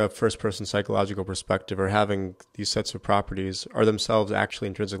having a first-person psychological perspective or having these sets of properties are themselves actually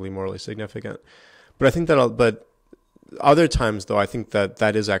intrinsically morally significant. But I think but other times though, I think that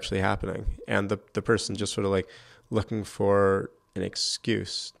that is actually happening, and the person just sort of like looking for an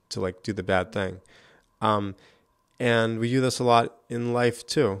excuse to like do the bad thing. And we do this a lot in life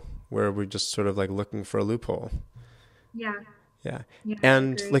too, where we're just sort of like looking for a loophole. yeah, Yeah. yeah, I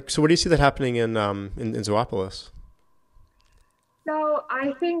And agree. like, so what do you see that happening in Zoopolis? So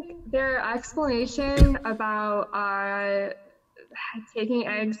I think their explanation about taking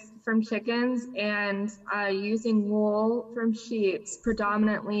eggs from chickens and using wool from sheep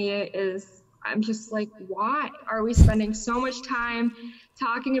predominantly is, I'm just like, why are we spending so much time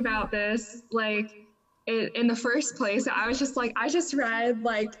talking about this? Like, in the first place, I was just like, I just read,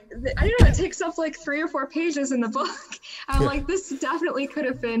 like, I don't know, it takes up like 3 or 4 pages in the book. I'm like, this definitely could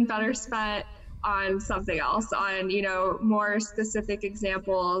have been better spent on something else, on more specific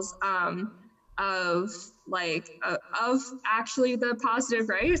examples of, like, of actually the positive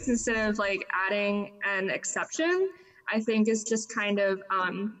rights, instead of, like, adding an exception. I think is just kind of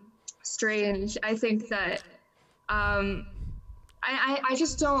strange. I think that um, I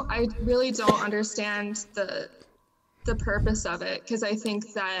just don't, I really don't understand the purpose of it, because I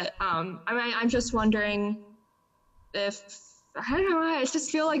think that I'm just wondering if, I don't know, I just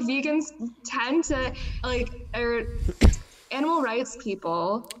feel like vegans tend to, like, or animal rights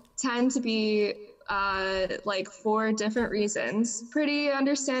people tend to be like, for different reasons, pretty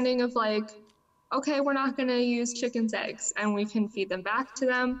understanding of, like, okay, we're not going to use chickens' eggs, and we can feed them back to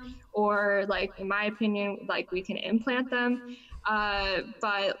them, or, like, in my opinion, like, we can implant them.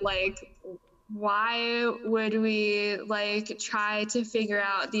 But, like, why would we, like, try to figure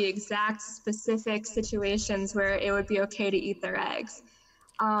out the exact specific situations where it would be okay to eat their eggs?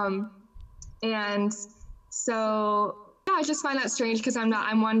 And so, yeah, I just find that strange, because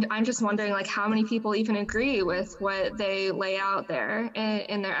I'm just wondering, like, how many people even agree with what they lay out there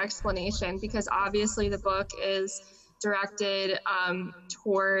in their explanation, because obviously the book is directed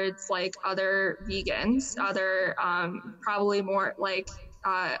towards, like, other vegans, other probably more like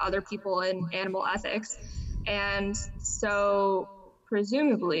other people in animal ethics. And so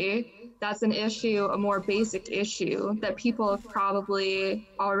presumably that's an issue, a more basic issue that people have probably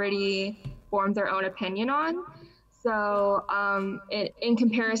already formed their own opinion on. So in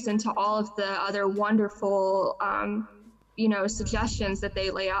comparison to all of the other wonderful, suggestions that they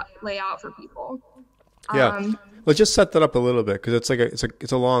lay out for people. Yeah. Um, Let's just set that up a little bit because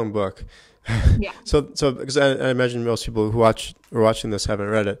it's a long book. yeah. So because I imagine most people who are watching this haven't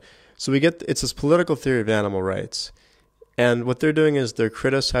read it. So it's this political theory of animal rights, and what they're doing is they're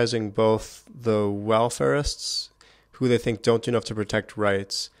criticizing both the welfarists, who they think don't do enough to protect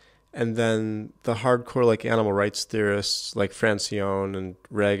rights, and then the hardcore like animal rights theorists like Francione and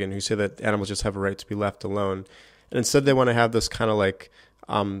Reagan, who say that animals just have a right to be left alone, and instead they want to have this kind of like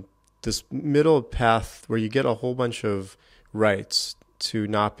this middle path where you get a whole bunch of rights to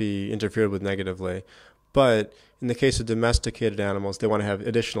not be interfered with negatively. But in the case of domesticated animals, they want to have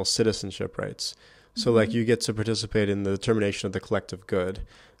additional citizenship rights. So like you get to participate in the determination of the collective good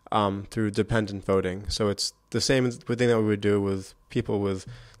through dependent voting. So it's the same thing that we would do with people with,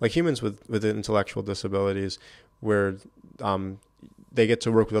 like humans with intellectual disabilities, where they get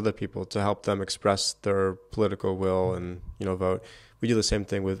to work with other people to help them express their political will and, vote. We do the same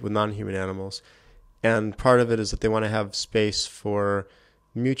thing with non-human animals. And part of it is that they want to have space for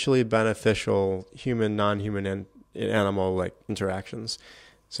mutually beneficial human, non-human, and animal like interactions.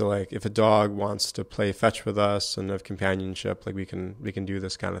 So like if a dog wants to play fetch with us and have companionship, like we can do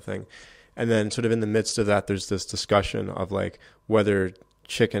this kind of thing. And then sort of in the midst of that, there's this discussion of like whether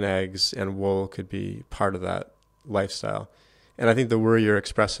chicken eggs and wool could be part of that lifestyle. And I think the worry you're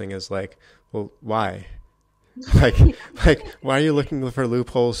expressing is like, well, why? like why are you looking for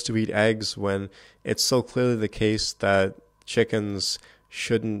loopholes to eat eggs when it's so clearly the case that chickens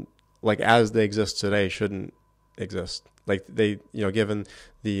shouldn't, like as they exist today, shouldn't exist. Like they, given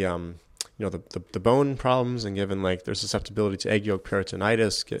the the bone problems, and given like their susceptibility to egg yolk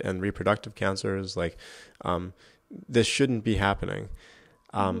peritonitis and reproductive cancers, like this shouldn't be happening.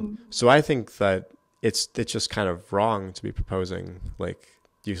 So I think that it's just kind of wrong to be proposing like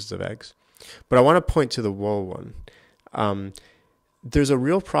uses of eggs. But I want to point to the wool one. There's a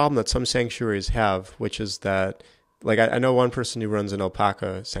real problem that some sanctuaries have, which is that, like I know one person who runs an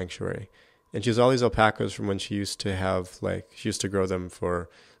alpaca sanctuary, and she has all these alpacas from when she used to grow them for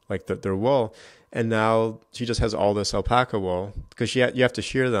like their wool. And now she just has all this alpaca wool because you have to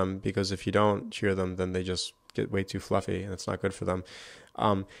shear them, because if you don't shear them, then they just get way too fluffy and it's not good for them.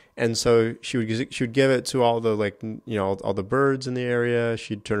 And so she would give it to all the all the birds in the area.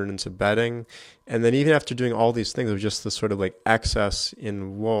 She'd turn it into bedding. And then even after doing all these things, there was just this sort of like excess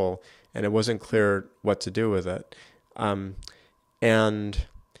in wool, and it wasn't clear what to do with it. And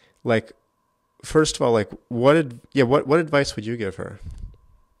like, first of all, like what advice would you give her?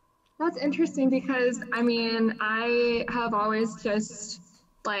 That's interesting because I have always just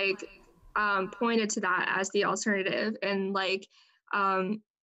like pointed to that as the alternative, and like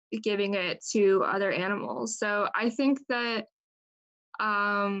giving it to other animals. So I think that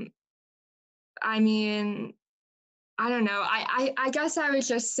I don't know. I guess I would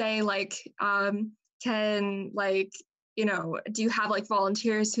just say like can like do you have like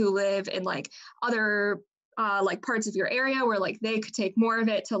volunteers who live in like other like parts of your area where like they could take more of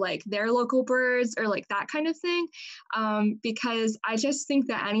it to like their local birds or like that kind of thing, because I just think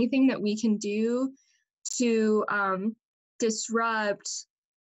that anything that we can do to disrupt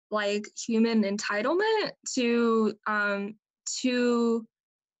like human entitlement to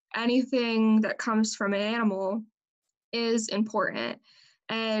anything that comes from an animal is important.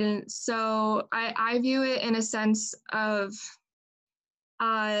 And so I view it in a sense of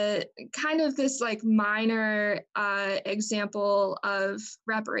kind of this like minor example of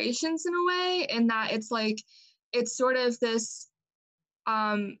reparations in a way, in that it's sort of this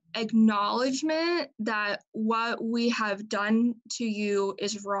acknowledgement that what we have done to you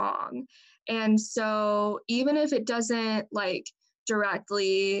is wrong. And so even if it doesn't like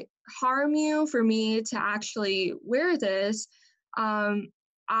directly harm you for me to actually wear this,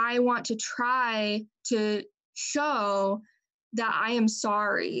 I want to try to show that I am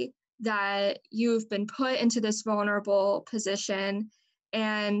sorry that you've been put into this vulnerable position.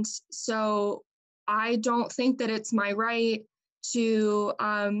 And so I don't think that it's my right to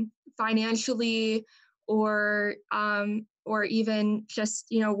financially or even just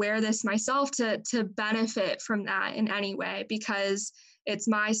wear this myself to benefit from that in any way, because it's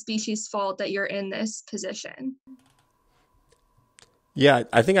my species' fault that you're in this position. Yeah,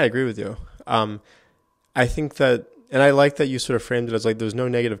 I think I agree with you. I think that, and I like that you sort of framed it as like there's no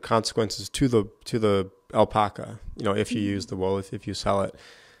negative consequences to the alpaca, if you use the wool, if you sell it.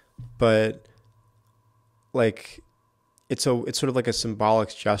 But like it's sort of like a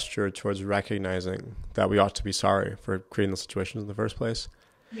symbolic gesture towards recognizing that we ought to be sorry for creating the situations in the first place.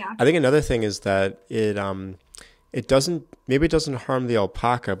 Yeah. I think another thing is that it doesn't harm the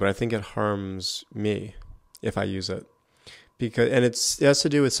alpaca, but I think it harms me if I use it, because it has to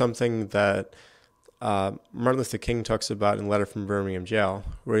do with something that Martin Luther King talks about in Letter from Birmingham Jail,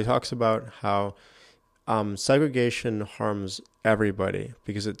 where he talks about how segregation harms everybody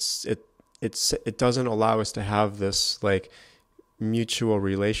because it doesn't allow us to have this like mutual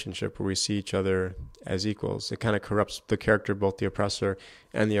relationship where we see each other as equals. It kind of corrupts the character of both the oppressor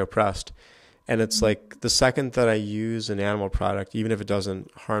and the oppressed. And it's like the second that I use an animal product, even if it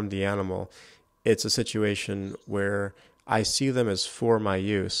doesn't harm the animal, it's a situation where I see them as for my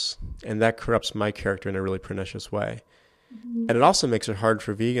use, and that corrupts my character in a really pernicious way. Mm-hmm. And it also makes it hard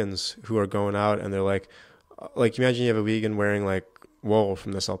for vegans who are going out and they're like imagine you have a vegan wearing like wool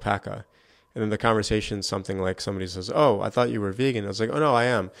from this alpaca, And then the conversation is something like somebody says, "Oh, I thought you were vegan." I was like, "Oh no, I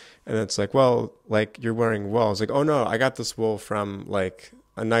am." And it's like, "Well, like you're wearing wool." I was like, "Oh no, I got this wool from like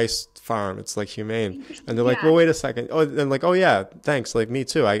a nice farm. It's like humane." And they're like, Yeah. "Well, wait a second." Oh, and like, "Oh yeah, thanks. Like me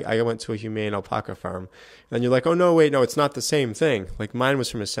too. I went to a humane alpaca farm." And you're like, "Oh no, wait, no, it's not the same thing. Like mine was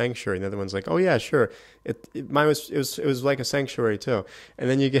from a sanctuary." And the other one's like, "Oh yeah, sure. Mine was it was like a sanctuary too." And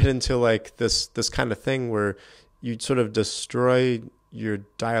then you get into like this kind of thing where you sort of destroy your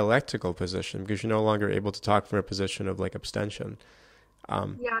dialectical position because you're no longer able to talk from a position of like abstention.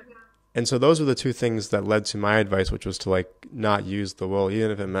 Um, Yeah. and so those were the two things that led to my advice, which was to like not use the wool,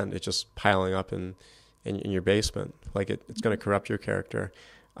 even if it meant it just piling up in your basement. Like it's going to corrupt your character.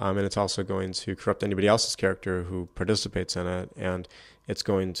 And it's also going to corrupt anybody else's character who participates in it. And it's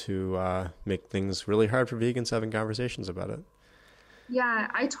going to make things really hard for vegans having conversations about it. Yeah,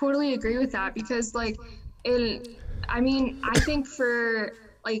 I totally agree with that because in I mean, I think for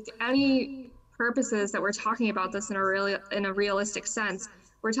like any purposes that we're talking about this in a realistic sense,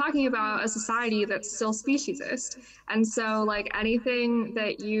 we're talking about a society that's still speciesist. And so like anything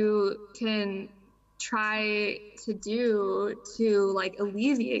that you can try to do to like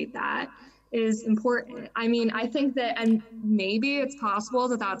alleviate that is important. I mean, I think that, and maybe it's possible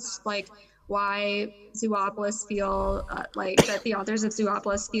that that's like why Zoopolis feel like that the authors of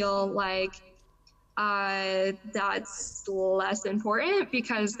Zoopolis feel like that's less important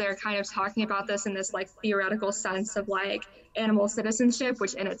because they're kind of talking about this in this like theoretical sense of like animal citizenship,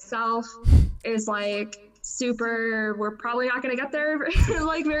 which in itself is like super, we're probably not going to get there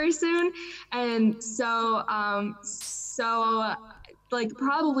like very soon. And so like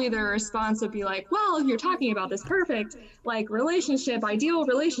probably their response would be like, well, if you're talking about this perfect like relationship, ideal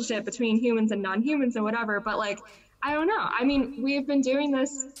relationship between humans and non-humans and whatever, but like I don't know. I mean, we've been doing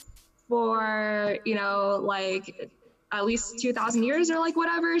this for, you know, like at least 2000 years or like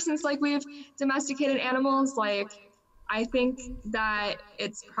whatever since like we've domesticated animals. Like I think that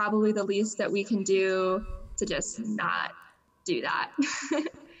it's probably the least that we can do to just not do that.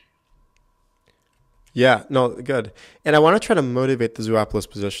 Yeah, no, good. And I want to try to motivate the Zoopolis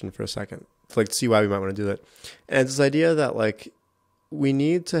position for a second, to like see why we might want to do that. And it's this idea that like we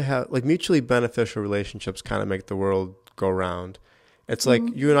need to have like mutually beneficial relationships kind of make the world go round. It's like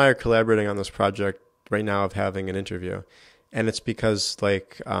Mhm. you and I are collaborating on this project right now of having an interview. And it's because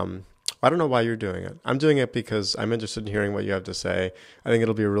like I don't know why you're doing it. I'm doing it because I'm interested in hearing what you have to say. I think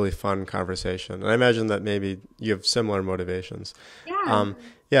it'll be a really fun conversation. And I imagine that maybe you have similar motivations. Yeah. Um,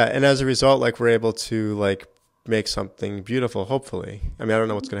 yeah, and as a result, like we're able to like make something beautiful, hopefully. I mean, I don't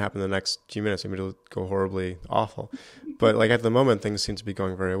know what's going to happen in the next few minutes. Maybe it'll go horribly awful. But like at the moment, things seem to be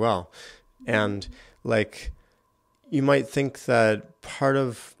going very well. And like you might think that part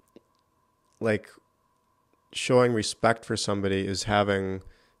of like showing respect for somebody is having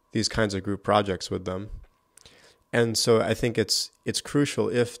these kinds of group projects with them. And so I think it's crucial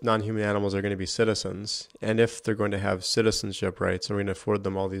if non-human animals are going to be citizens and if they're going to have citizenship rights and we're going to afford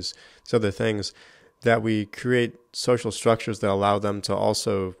them all these other things, that we create social structures that allow them to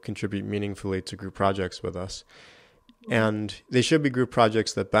also contribute meaningfully to group projects with us. And they should be group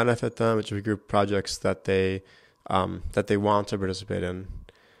projects that benefit them. It should be group projects that they want to participate in.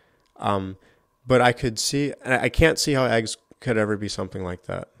 But I could see, I can't see how eggs could ever be something like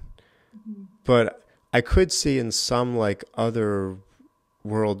that. But I could see in some like other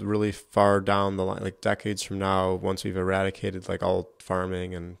world really far down the line, like decades from now, once we've eradicated like all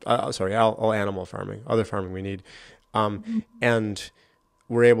farming and all animal farming, other farming we need, and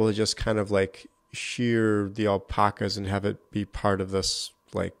we're able to just kind of like shear the alpacas and have it be part of this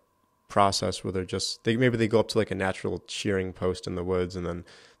like process where maybe they go up to like a natural shearing post in the woods and then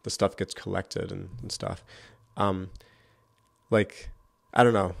the stuff gets collected and stuff. Like I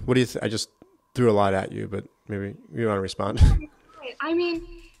don't know. What do you I just threw a lot at you, but maybe you want to respond. I mean,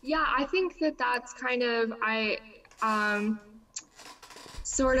 yeah, I think that that's kind of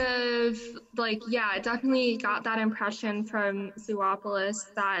sort of like, yeah, I definitely got that impression from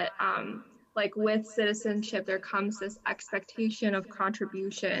Zoopolis that like with citizenship there comes this expectation of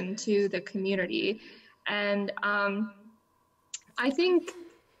contribution to the community. And I think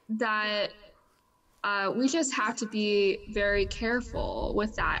that we just have to be very careful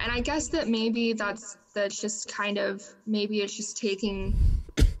with that. And I guess that maybe that's just kind of, maybe it's just taking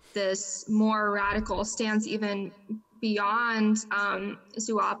this more radical stance even beyond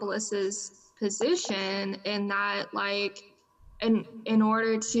Zoopolis's position, in that like in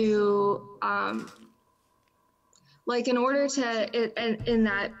order to in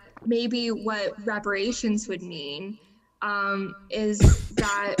that maybe what reparations would mean is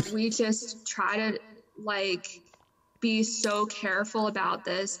that we just try to like be so careful about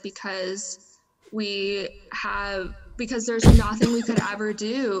this because there's nothing we could ever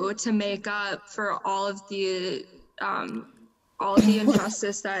do to make up for all of the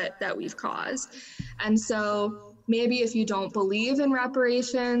injustice that we've caused. And so maybe if you don't believe in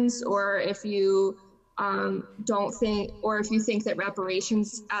reparations, or if you don't think, or if you think that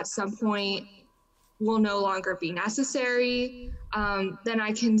reparations at some point will no longer be necessary, then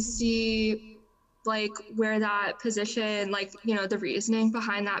I can see like where that position, like, you know, the reasoning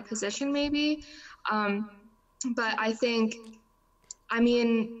behind that position maybe. But I think, I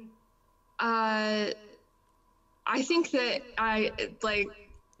mean, I think that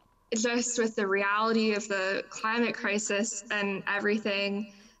just with the reality of the climate crisis and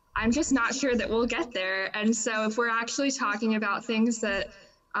everything, I'm just not sure that we'll get there. And so if we're actually talking about things that,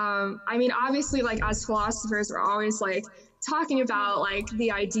 I mean, obviously, like, as philosophers, we're always like talking about like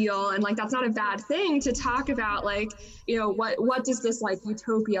the ideal, and like that's not a bad thing to talk about, like, you know, what does this like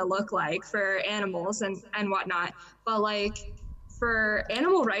utopia look like for animals and whatnot. But like for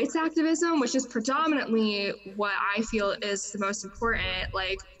animal rights activism, which is predominantly what I feel is the most important,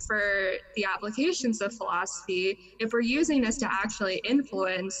 like for the applications of philosophy, if we're using this to actually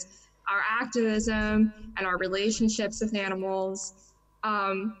influence our activism and our relationships with animals,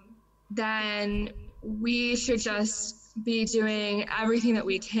 then we should just be doing everything that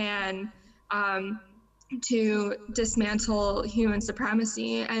we can to dismantle human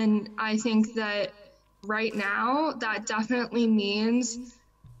supremacy. And I think that right now that definitely means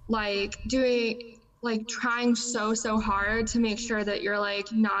like trying so hard to make sure that you're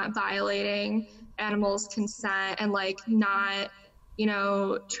like not violating animals' consent, and like not, you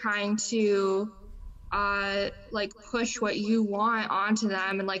know, trying to like push what you want onto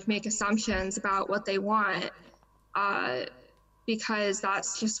them and like make assumptions about what they want, because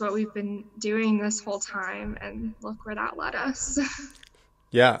that's just what we've been doing this whole time, and look where that led us.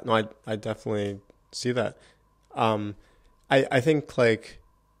 Yeah, no, I definitely see that. I think like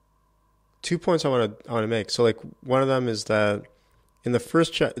 2 points I want to make. So like one of them is that in the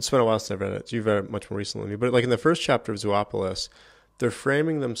first chapter, it's been a while since I've read it, so you've read it much more recently than me, but like in the first chapter of Zoopolis, they're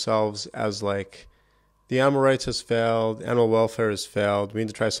framing themselves as like, the animal rights has failed, animal welfare has failed, we need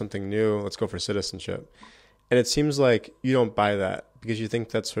to try something new, let's go for citizenship. And it seems like you don't buy that, because you think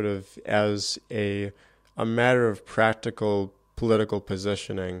that sort of as a matter of practical political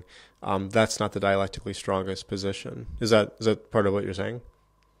positioning, that's not the dialectically strongest position. Is that part of what you're saying?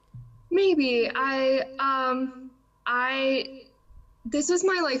 Maybe. This was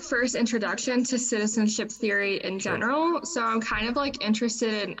my like first introduction to citizenship theory in general, so I'm kind of like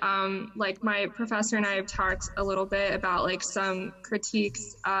interested in like my professor and I have talked a little bit about like some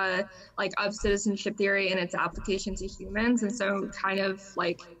critiques like of citizenship theory and its application to humans, and so I'm kind of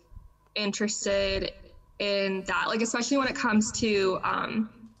like interested in that, like especially when it comes to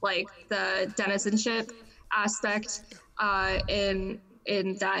like the denizenship aspect,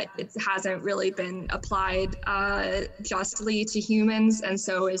 in that it hasn't really been applied justly to humans, and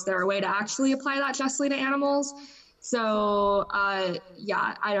so is there a way to actually apply that justly to animals? So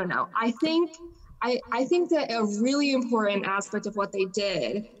yeah, I don't know. I think that a really important aspect of what they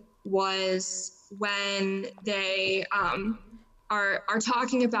did was when they are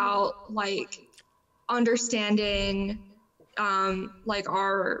talking about like understanding like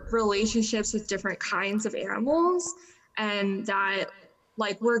our relationships with different kinds of animals, and that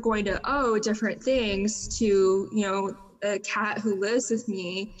like we're going to owe different things to, you know, a cat who lives with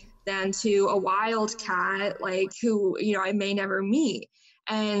me than to a wild cat, like who, you know, I may never meet.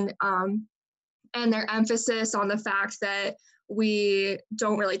 And their emphasis on the fact that we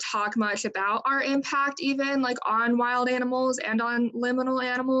don't really talk much about our impact even like on wild animals and on liminal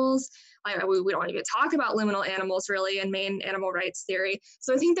animals. Like we don't even talk about liminal animals really in main animal rights theory.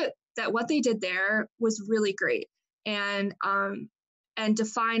 So I think that what they did there was really great. And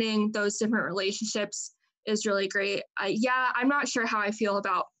defining those different relationships is really great. Yeah, I'm not sure how I feel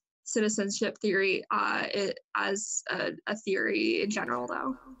about citizenship theory as a theory in general,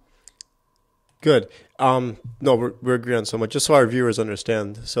 though. Good. No, we're agreeing on so much. Just so our viewers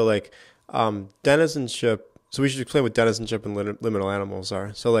understand. So like denizenship. So we should explain what denizenship and liminal animals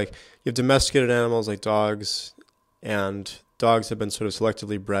are. So like you have domesticated animals like dogs, and dogs have been sort of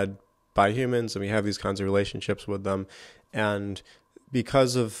selectively bred by humans, and we have these kinds of relationships with them. And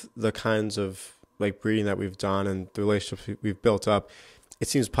because of the kinds of like breeding that we've done and the relationships we've built up, it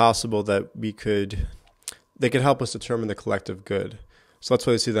seems possible that they could help us determine the collective good. So that's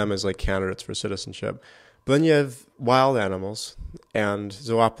why they see them as like candidates for citizenship. But then you have wild animals, and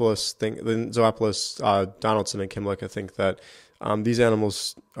Zoopolis, Donaldson and Kimlicka think that these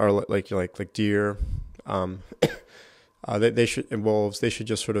animals are like deer, They should, and wolves, they should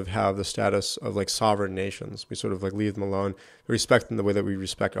just sort of have the status of like sovereign nations. We sort of like leave them alone, respect them the way that we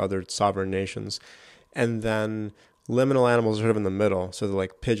respect other sovereign nations. And then liminal animals are sort of in the middle. So they're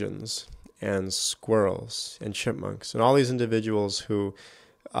like pigeons and squirrels and chipmunks and all these individuals who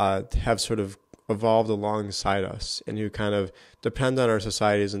have sort of evolved alongside us and who kind of depend on our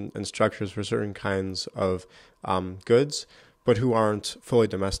societies and structures for certain kinds of goods, but who aren't fully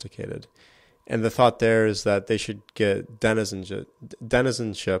domesticated. And the thought there is that they should get denizenship.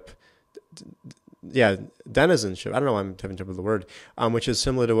 Yeah, denizenship. I don't know why I'm having trouble with the word, which is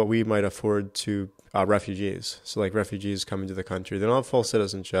similar to what we might afford to refugees. So like refugees come into the country, they don't have full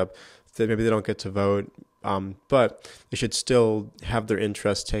citizenship. Maybe they don't get to vote, but they should still have their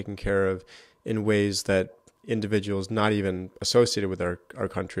interests taken care of in ways that individuals not even associated with our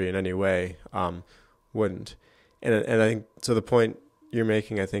country in any way wouldn't. And I think, so the point you're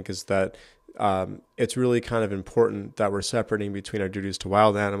making, I think, is that it's really kind of important that we're separating between our duties to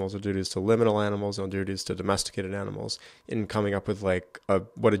wild animals, our duties to liminal animals, and our duties to domesticated animals in coming up with like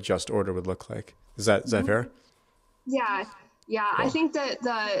what a just order would look like. Is that fair? Yeah, yeah. Cool. I think that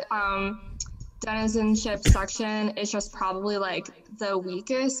the denizenship section is just probably like the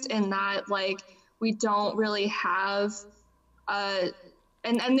weakest in that like we don't really have and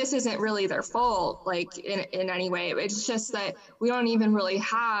this isn't really their fault like in any way. It's just that we don't even really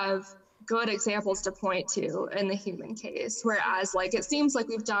have good examples to point to in the human case, whereas like it seems like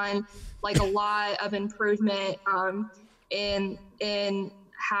we've done like a lot of improvement in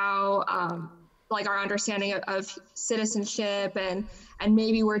how like our understanding of citizenship and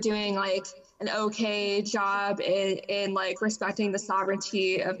maybe we're doing like an okay job in like respecting the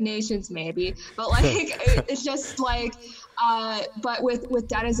sovereignty of nations maybe, but like it's just like but with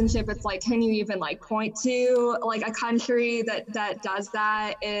denizenship it's like, can you even like point to like a country that does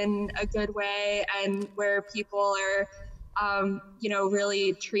that in a good way and where people are you know,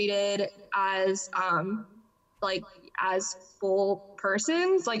 really treated as like as full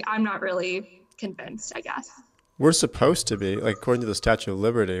persons? Like I'm not really convinced, I guess. We're supposed to be, like according to the Statue of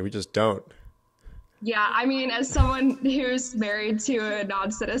Liberty, we just don't. Yeah, I mean, as someone who's married to a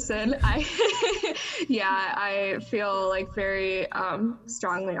non-citizen, yeah, I feel like very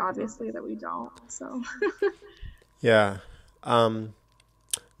strongly, obviously, that we don't. So, Yeah.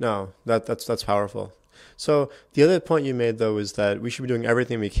 No, that's powerful. So the other point you made though is that we should be doing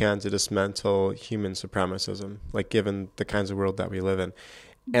everything we can to dismantle human supremacism, like given the kinds of world that we live in.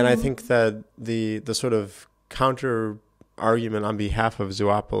 And I think that the sort of counter argument on behalf of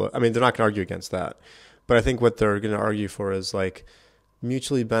zoopoly, I mean, they're not going to argue against that, but I think what they're going to argue for is like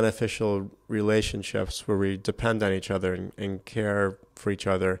mutually beneficial relationships where we depend on each other and care for each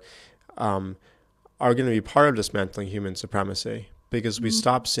other are going to be part of dismantling human supremacy because we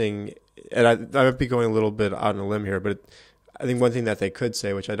stop seeing, and I might be going a little bit out on a limb here, but I think one thing that they could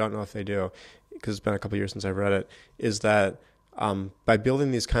say, which I don't know if they do, because it's been a couple of years since I've read it, is that by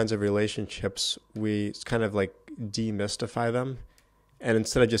building these kinds of relationships, we kind of like demystify them. And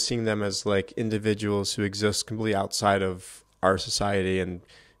instead of just seeing them as like individuals who exist completely outside of our society, and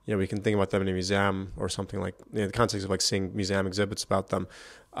you know, we can think about them in a museum or something like, you know, the context of like seeing museum exhibits about them.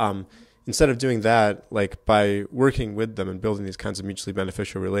 Instead of doing that, like by working with them and building these kinds of mutually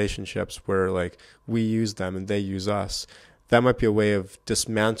beneficial relationships where like we use them and they use us, that might be a way of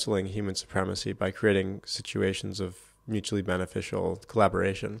dismantling human supremacy by creating situations of mutually beneficial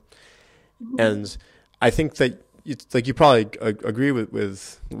collaboration. And I think that like you probably agree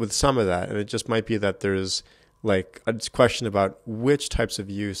with some of that, and it just might be that there's like a question about which types of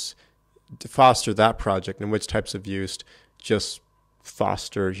use to foster that project and which types of use just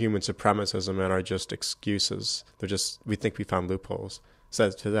foster human supremacism and are just excuses. They're just, we think we found loopholes. Is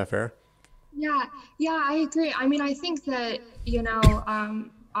that fair? yeah, yeah, I agree. I mean, I think that, you know,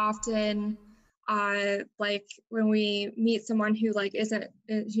 often like when we meet someone who like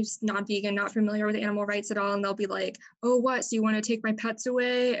who's not vegan, not familiar with animal rights at all, and they'll be like, oh, what, so you want to take my pets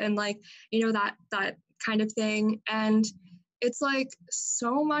away? And like, you know, that kind of thing. And it's like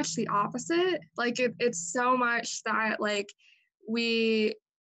so much the opposite. Like it's so much that like we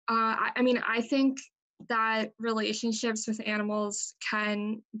I mean, I think that relationships with animals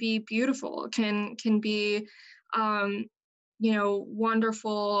can be beautiful, can be you know,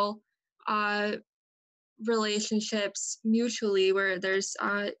 wonderful relationships mutually where there's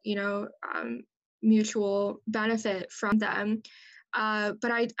you know, mutual benefit from them.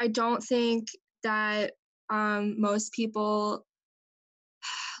 But I don't think that most people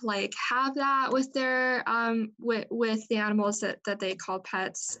like have that with their with the animals that they call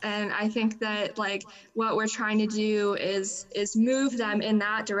pets. And I think that like what we're trying to do is move them in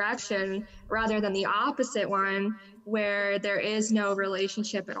that direction rather than the opposite one, where there is no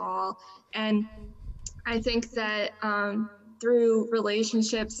relationship at all. And I think that through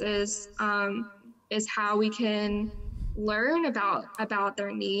relationships is how we can learn about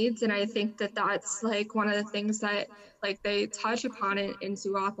their needs. And I think that that's like one of the things that like they touch upon in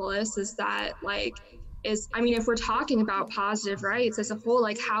Zoopolis is that like is, I mean, if we're talking about positive rights as a whole,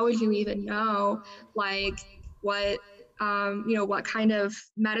 like how would you even know like what what kind of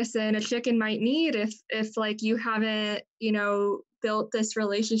medicine a chicken might need if like you haven't, built this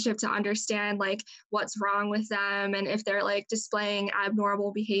relationship to understand like what's wrong with them and if they're like displaying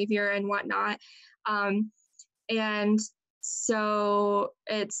abnormal behavior and whatnot. And so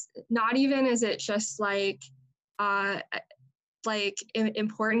it's not even, is it just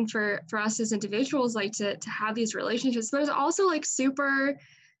important for us as individuals like to have these relationships, but it's also like super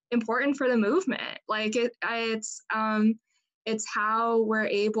important for the movement. Like it's how we're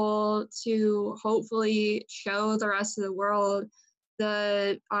able to hopefully show the rest of the world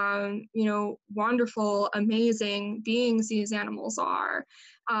the wonderful, amazing beings these animals are,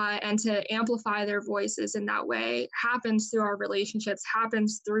 and to amplify their voices in that way happens through our relationships,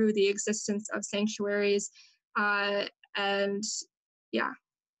 happens through the existence of sanctuaries, and yeah.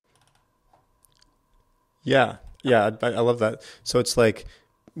 I love that. So it's like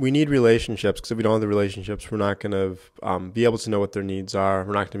we need relationships, because if we don't have the relationships, we're not going to be able to know what their needs are.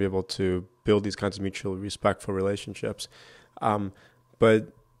 We're not going to be able to build these kinds of mutually respectful relationships.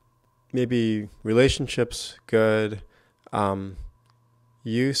 But maybe relationships, good.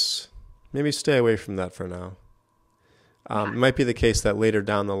 Use, maybe stay away from that for now. It might be the case that later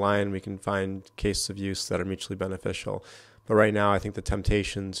down the line we can find cases of use that are mutually beneficial. But right now I think the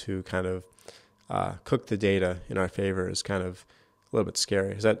temptation to kind of cook the data in our favor is kind of a little bit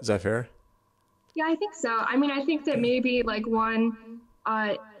scary. Is that fair? Yeah, I think so. I mean, I think that maybe like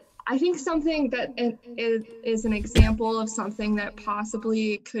I think something that is an example of something that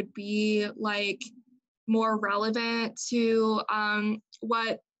possibly could be like more relevant to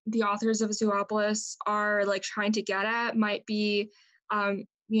what the authors of Zoopolis are like trying to get at might be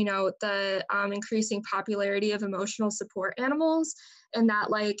the increasing popularity of emotional support animals, and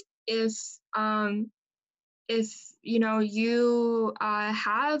that like if you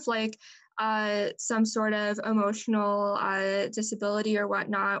have like some sort of emotional disability or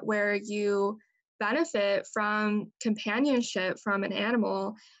whatnot, where you benefit from companionship from an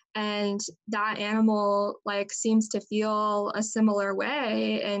animal, and that animal like seems to feel a similar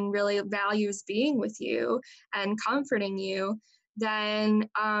way and really values being with you and comforting you, then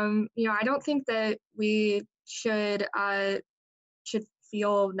I don't think that we should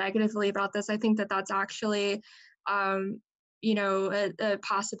feel negatively about this. I think that that's actually a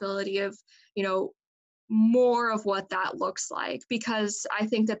possibility of more of what that looks like, because I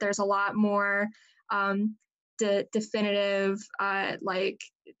think that there's a lot more definitive like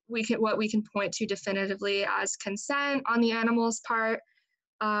what we can point to definitively as consent on the animal's part,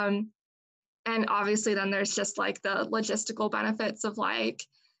 and obviously then there's just like the logistical benefits of like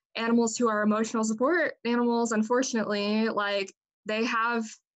animals who are emotional support animals, unfortunately, like they have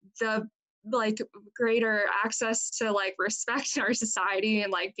the like greater access to like respect in our society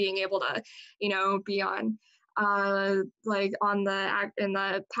and like being able to be on like in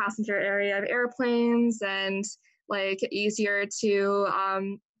the passenger area of airplanes, and like easier to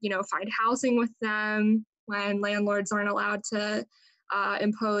find housing with them when landlords aren't allowed to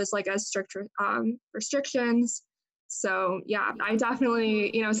impose like as strict restrictions. So yeah, I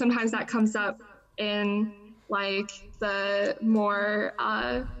definitely sometimes that comes up in like the more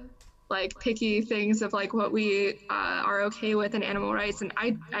like picky things of like what we are okay with in animal rights, and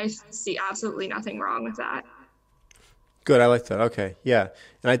I see absolutely nothing wrong with that. Good, I like that. Okay, yeah,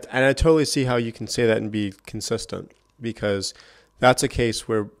 and I totally see how you can say that and be consistent, because that's a case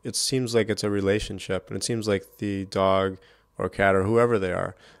where it seems like it's a relationship, and it seems like the dog or cat or whoever they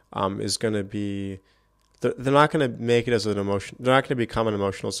are is going to be. They're not going to make it as an emotion. They're not going to become an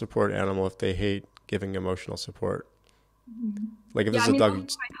emotional support animal if they hate giving emotional support. Mm-hmm. Like if this is a dog.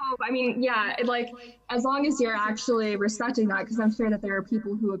 I hope. I mean, yeah, like as long as you're actually respecting that, because I'm sure that there are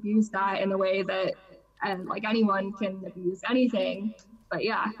people who abuse that in the way that, and like anyone can abuse anything. But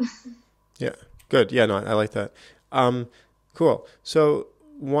yeah. Yeah. Good. Yeah. No, I like that. Cool. So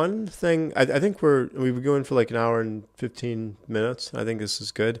one thing, I think we've been going for like an hour and 15 minutes. I think this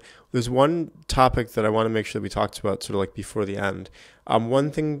is good. There's one topic that I want to make sure that we talked about sort of like before the end.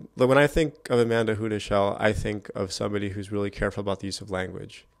 One thing, like when I think of Amanda Houdeschell, I think of somebody who's really careful about the use of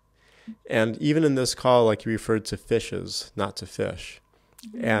language. And even in this call, like you referred to fishes, not to fish.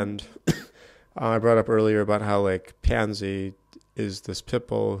 Mm-hmm. And I brought up earlier about how like Pansy is this pit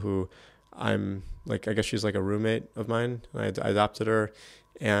bull who I'm like, I guess she's like a roommate of mine. I adopted her,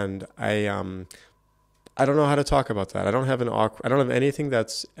 and I don't know how to talk about that. I don't have anything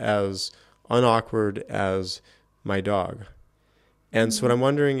that's as unawkward as my dog. And so what I'm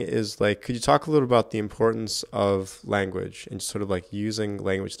wondering is like, could you talk a little about the importance of language and sort of like using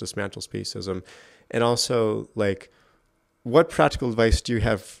language to dismantle speciesism? And also like, what practical advice do you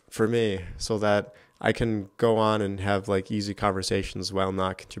have for me so that I can go on and have like easy conversations while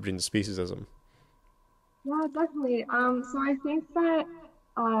not contributing to speciesism? Yeah, definitely. So I think that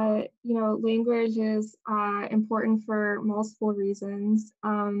language is important for multiple reasons.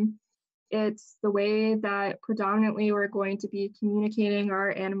 It's the way that predominantly we're going to be communicating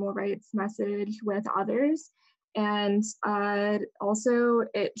our animal rights message with others, and also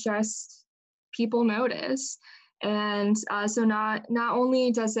it just people notice, and so not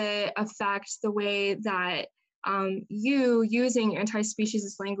only does it affect the way that you using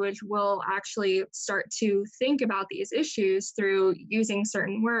anti-speciesist language will actually start to think about these issues through using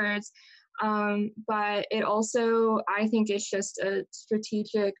certain words. But it also, I think it's just a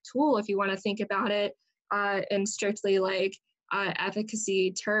strategic tool if you want to think about it in strictly like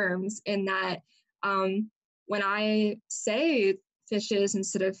advocacy terms, in that when I say fishes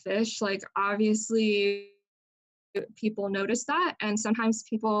instead of fish, like obviously people notice that, and sometimes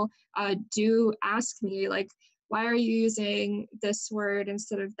people do ask me like, why are you using this word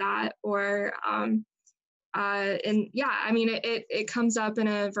instead of that, or and yeah, I mean it comes up in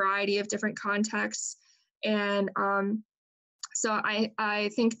a variety of different contexts, and so I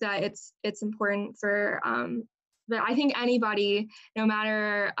think that it's important for that I think anybody, no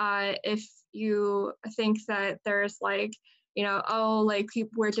matter if you think that there's like, oh, like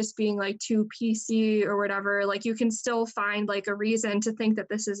people we're just being like too PC or whatever, like you can still find like a reason to think that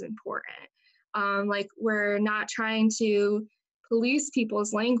this is important. Like we're not trying to police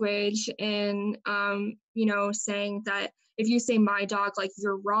people's language in saying that if you say my dog, like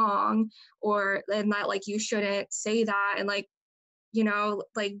you're wrong, or and that like you shouldn't say that, and like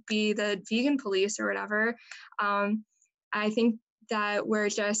like be the vegan police or whatever. I think that we're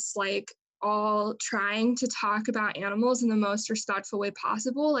just like all trying to talk about animals in the most respectful way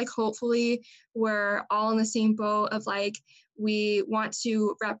possible. Like hopefully we're all in the same boat of like we want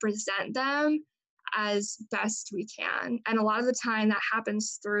to represent them as best we can. And a lot of the time that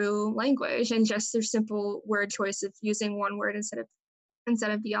happens through language and just through simple word choice of using one word instead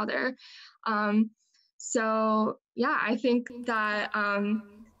of the other. So yeah, I think that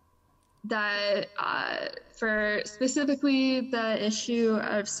for specifically the issue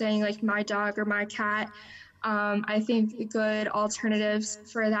of saying like my dog or my cat, I think good alternatives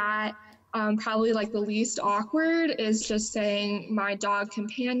for that, probably like the least awkward, is just saying my dog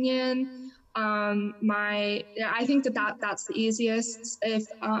companion. I think that's the easiest. If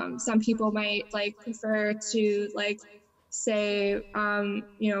some people might like prefer to like say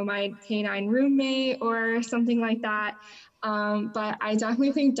my canine roommate or something like that. But I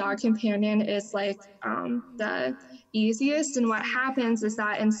definitely think dog companion is like the easiest. And what happens is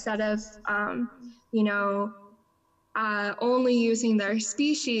that instead of you know only using their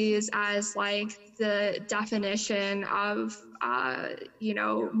species as like the definition of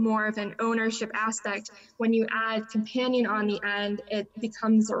more of an ownership aspect, when you add companion on the end, it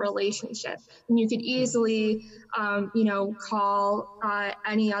becomes a relationship, and you could easily call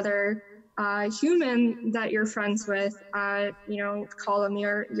any other human that you're friends with, call them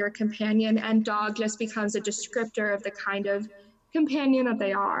your companion, and dog just becomes a descriptor of the kind of companion that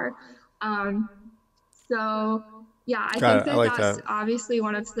they are. So yeah, I Got think it. I that like that's that. obviously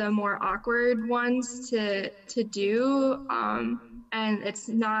one of the more awkward ones to do, and it's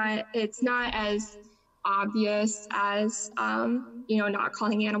not as obvious as not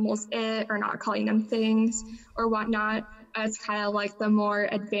calling animals it, or not calling them things or whatnot. It's kind of like the more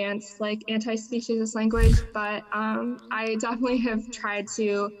advanced like anti-speciesist language, but I definitely have tried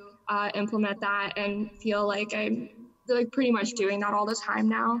to implement that and feel like I'm like pretty much doing that all the time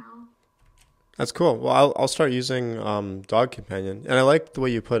now. That's cool. Well, I'll start using dog companion, and I like the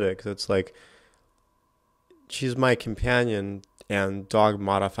way you put it because it's like she's my companion, and dog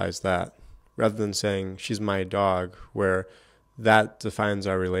modifies that rather than saying she's my dog, where that defines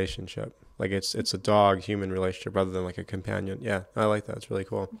our relationship. Like it's a dog human relationship rather than like a companion. Yeah, I like that. It's really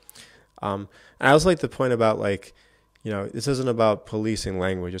cool. And I also like the point about like, this isn't about policing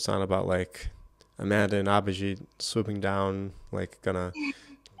language. It's not about like Amanda and Abhijit swooping down, like gonna,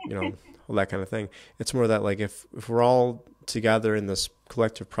 all that kind of thing. It's more that like if we're all together in this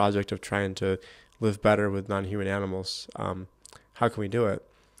collective project of trying to live better with non-human animals, how can we do it?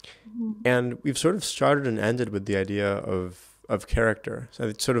 Mhm. And we've sort of started and ended with the idea of of character. So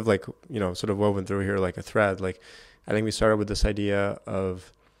it's sort of like, sort of woven through here like a thread. Like, I think we started with this idea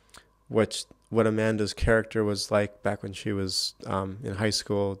of what Amanda's character was like back when she was in high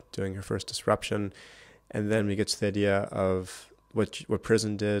school doing her first disruption, and then we get to the idea of what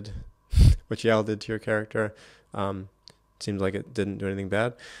prison did, what Yale did to your character. Seems like it didn't do anything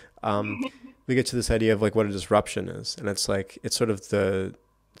bad. We get to this idea of like what a disruption is, and it's like it's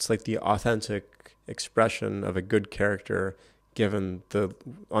like the authentic expression of a good character given the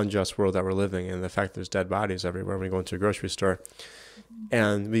unjust world that we're living in, and the fact there's dead bodies everywhere when we go into a grocery store.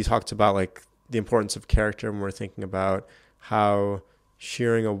 And we talked about like the importance of character when we're thinking about how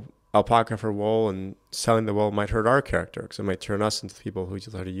shearing a alpaca for wool and selling the wool might hurt our character, because it might turn us into people who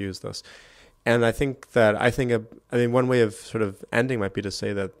just how to use this. And I think one way of sort of ending might be to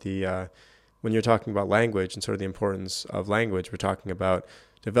say that when you're talking about language and sort of the importance of language, we're talking about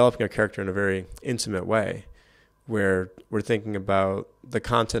developing our character in a very intimate way, where we're thinking about the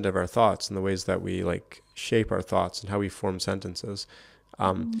content of our thoughts and the ways that we like shape our thoughts and how we form sentences.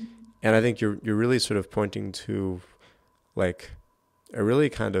 And I think you're really sort of pointing to like a really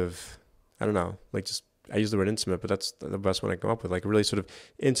kind of, I don't know, like just, I use the word intimate, but that's the best one I come up with, like a really sort of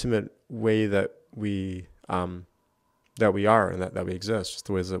intimate way that we are and that we exist, just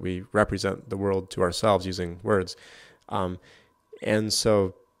the ways that we represent the world to ourselves using words. And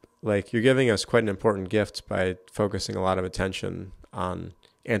so like you're giving us quite an important gift by focusing a lot of attention on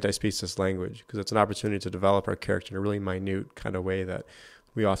anti-speciesist language, because it's an opportunity to develop our character in a really minute kind of way that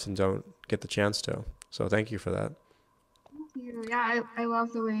we often don't get the chance to. So thank you for that. Thank you. Yeah, I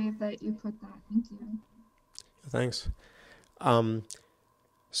love the way that you put that. Thank you. Thanks.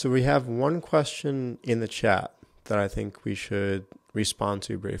 So we have one question in the chat that I think we should respond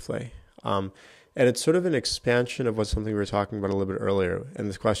to briefly. And it's sort of an expansion of something we were talking about a little bit earlier. And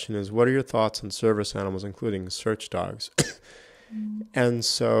this question is, what are your thoughts on service animals, including search dogs? And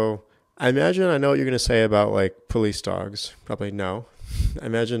so I know what you're going to say about like police dogs. Probably no. I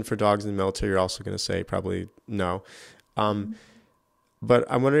imagine for dogs in the military, you're also going to say probably no. But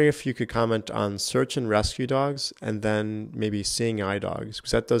I'm wondering if you could comment on search and rescue dogs, and then maybe seeing eye dogs,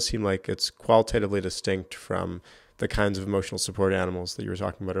 because that does seem like it's qualitatively distinct from the kinds of emotional support animals that you were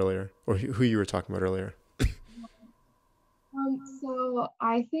talking about earlier, or who you were talking about earlier. So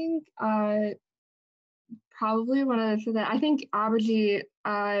I think probably one of the that I think Abaji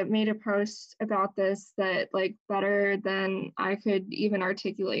made a post about this that like better than I could even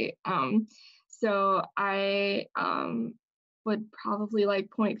articulate. So I would probably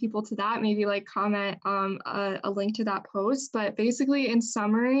like point people to that, maybe like comment a link to that post. But basically, in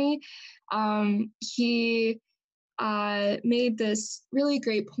summary, he made this really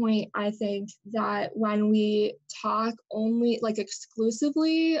great point, I think, that when we talk only like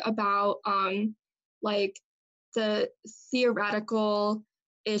exclusively about like the theoretical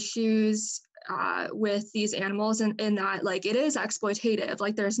issues with these animals, and in that like it is exploitative,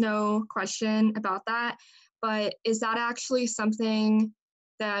 like there's no question about that. But is that actually something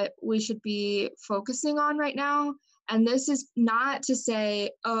that we should be focusing on right now? And this is not to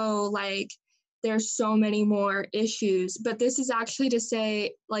say, oh, like there's so many more issues, but this is actually to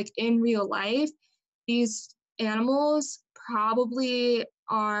say, like in real life, these animals probably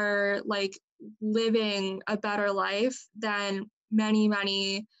are like living a better life than many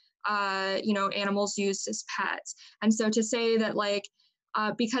animals used as pets. And so to say that like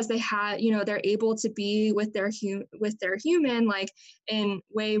because they had, they're able to be with their human like in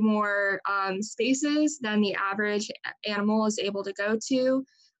way more spaces than the average animal is able to go to.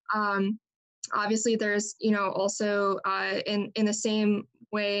 Obviously, there's also in the same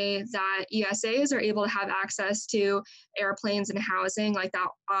way that ESAs are able to have access to airplanes and housing, like that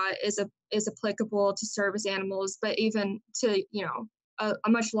is applicable to service animals, but even to a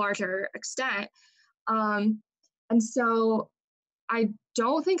much larger extent. And so I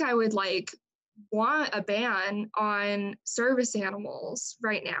don't think I would like want a ban on service animals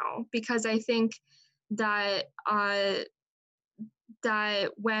right now, because I think that that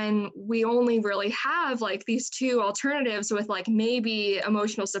when we only really have like these two alternatives with like maybe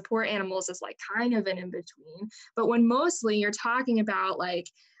emotional support animals as like kind of an in-between, but when mostly you're talking about like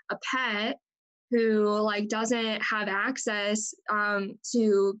a pet who like doesn't have access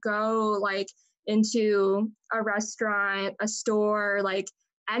to go like into a restaurant, a store, like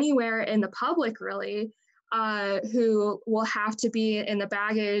anywhere in the public really, who will have to be in the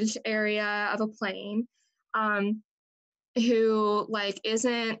baggage area of a plane, who like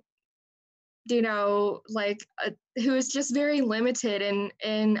isn't who is just very limited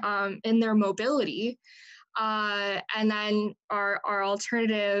in their mobility, and then our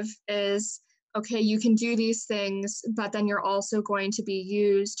alternative is okay, you can do these things, but then you're also going to be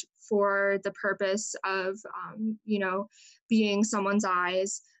used for the purpose of, being someone's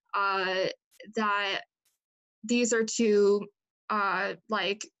eyes. That these are two,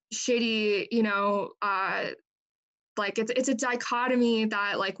 like shitty, like it's a dichotomy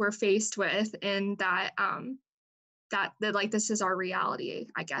that like we're faced with, and that like this is our reality,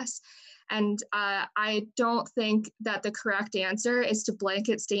 I guess. And I don't think that the correct answer is to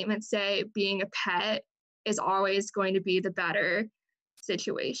blanket statement say being a pet is always going to be the better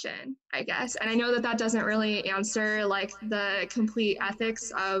situation, I guess. And I know that that doesn't really answer like the complete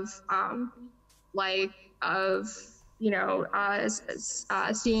ethics of like of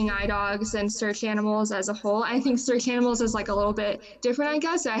seeing eye dogs and search animals as a whole. I think search animals is like a little bit different, I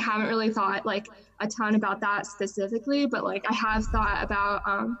guess. I haven't really thought like a ton about that specifically, but like I have thought about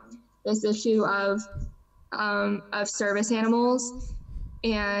this issue of service animals.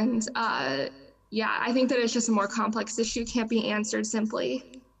 And yeah, I think that it's just a more complex issue, can't be answered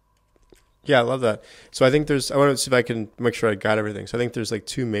simply. Yeah, I love that. So I think I want to see if I can make sure I got everything. So I think there's like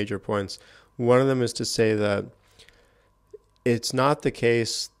two major points. One of them is to say that it's not the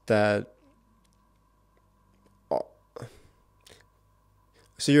case that,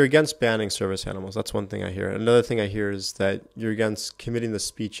 so you're against banning service animals. That's one thing I hear. Another thing I hear is that you're against committing the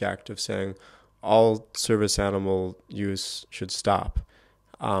speech act of saying all service animal use should stop.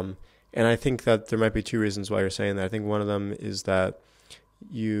 And I think that there might be two reasons why you're saying that. I think one of them is that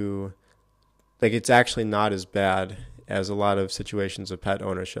it's actually not as bad as a lot of situations of pet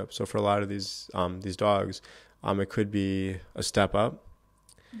ownership. So for a lot of these dogs, it could be a step up.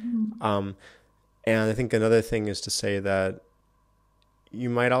 Mm-hmm. And I think another thing is to say that you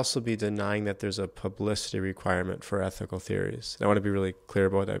might also be denying that there's a publicity requirement for ethical theories. And I want to be really clear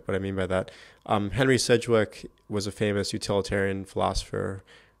about what I mean by that. Henry Sidgwick was a famous utilitarian philosopher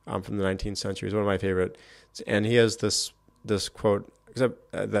from the 19th century. He's one of my favorites. And he has this quote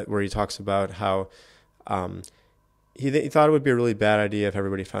where he talks about how he thought it would be a really bad idea if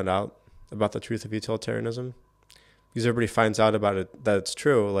everybody found out about the truth of utilitarianism. Because everybody finds out about it, that it's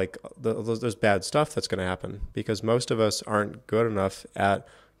true, like there's bad stuff that's going to happen because most of us aren't good enough at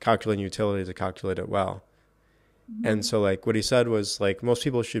calculating utility to calculate it well. Mm-hmm. And so like what he said was like most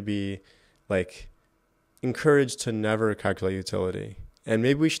people should be like encouraged to never calculate utility. And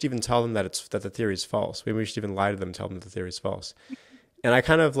maybe we should even tell them that the theory is false. Maybe we should even lie to them and tell them that the theory is false. And I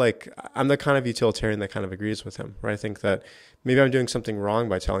kind of I'm the kind of utilitarian that kind of agrees with him, where I think that maybe I'm doing something wrong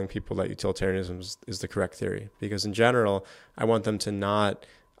by telling people that utilitarianism is the correct theory. Because in general, I want them to not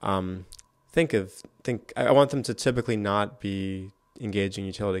I want them to typically not be engaging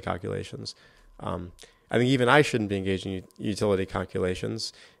utility calculations. I think even I shouldn't be engaging in utility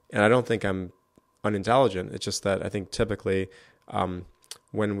calculations. And I don't think I'm unintelligent. It's just that I think typically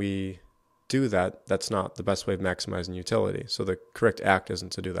when we do that, that's not the best way of maximizing utility. So the correct act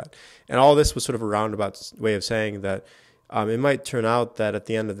isn't to do that. And all this was sort of a roundabout way of saying that it might turn out that at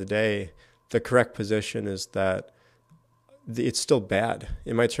the end of the day, the correct position is that it's still bad.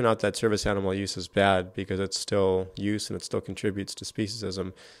 It might turn out that service animal use is bad because it's still use and it still contributes to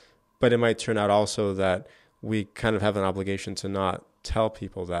speciesism. But it might turn out also that we kind of have an obligation to not tell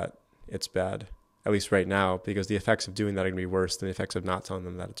people that it's bad, at least right now, because the effects of doing that are going to be worse than the effects of not telling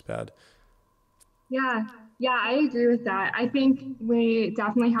them that it's bad. Yeah, I agree with that. I think we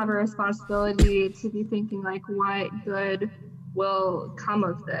definitely have a responsibility to be thinking like what good will come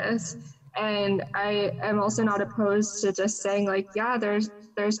of this. And I am also not opposed to just saying like, yeah, there's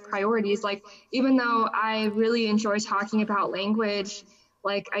priorities. Like, even though I really enjoy talking about language,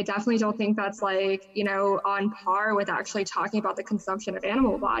 like I definitely don't think that's like, on par with actually talking about the consumption of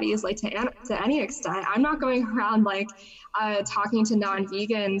animal bodies, like to any extent. I'm not going around like talking to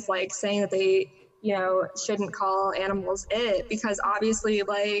non-vegans, like saying that they shouldn't call animals it, because obviously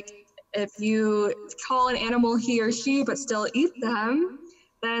like if you call an animal he or she but still eat them,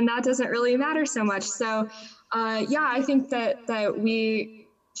 then that doesn't really matter so much. So yeah, I think that we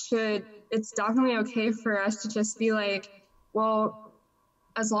should, it's definitely okay for us to just be like, well,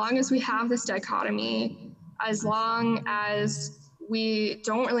 as long as we have this dichotomy, as long as we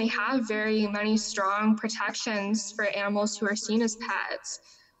don't really have very many strong protections for animals who are seen as pets,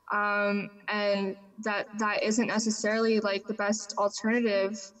 and that isn't necessarily like the best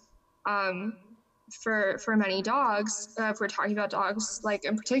alternative for many dogs, if we're talking about dogs like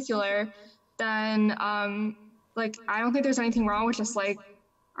in particular, then like I don't think there's anything wrong with just like,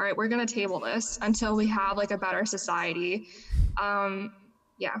 all right, we're gonna table this until we have like a better society.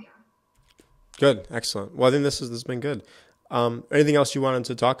 Yeah. Good, excellent. Well, I think this has been good. Anything else you wanted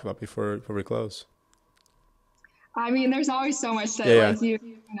to talk about before we close? I mean, there's always so much that like you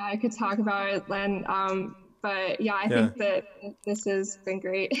and I could talk about it then. But yeah, I Yeah. think that this has been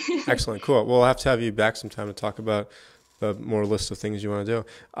great. Excellent. Cool. We'll have to have you back sometime to talk about the more list of things you want to do.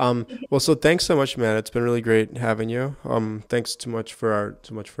 Well, so thanks so much, man. It's been really great having you. Thanks too much for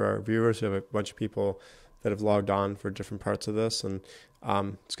our viewers. We have a bunch of people that have logged on for different parts of this, and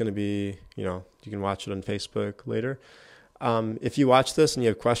it's going to be, you can watch it on Facebook later. If you watch this and you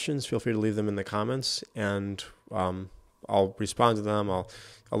have questions, feel free to leave them in the comments, and I'll respond to them. I'll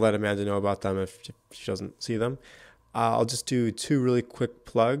let Amanda know about them if she doesn't see them. I'll just do two really quick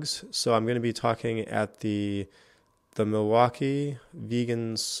plugs. So I'm going to be talking at the Milwaukee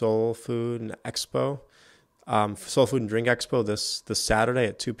Vegan Soul Food Expo, Soul Food and Drink Expo this Saturday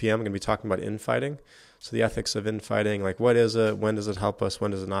at 2 p.m. I'm going to be talking about infighting. So the ethics of infighting, like what is it, when does it help us, when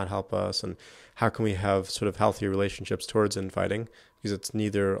does it not help us, and how can we have sort of healthy relationships towards infighting, because it's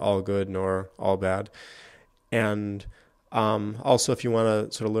neither all good nor all bad. And also, if you want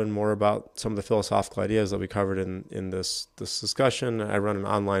to sort of learn more about some of the philosophical ideas that we covered in this discussion, I run an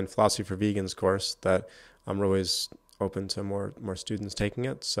online Philosophy for Vegans course that I'm always open to more students taking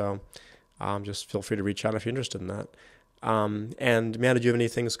it. So just feel free to reach out if you're interested in that. And Amanda, do you have any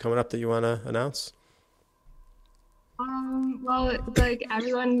things coming up that you want to announce? Well, like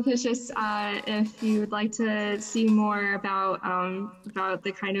everyone is just, if you would like to see more about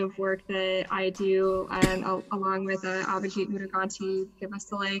the kind of work that I do, and along with Abhijit Muruganti, give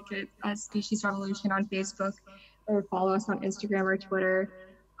us a like at Species Revolution on Facebook, or follow us on Instagram or Twitter.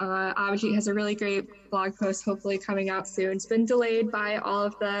 Abhijit has a really great blog post, hopefully coming out soon. It's been delayed by all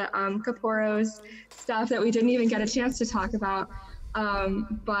of the Kaporos stuff that we didn't even get a chance to talk about.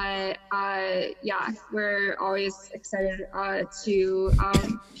 But yeah, we're always excited to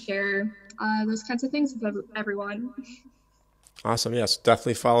share those kinds of things with everyone. Awesome. Yes,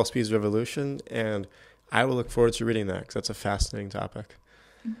 definitely follow Speeds Revolution, and I will look forward to reading that because that's a fascinating topic.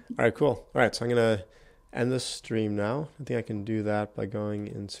 All right, cool. All right, so I'm going to end this stream now. I think I can do that by going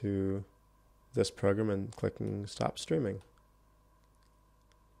into this program and clicking stop streaming.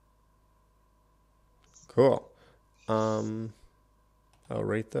 Cool. I'll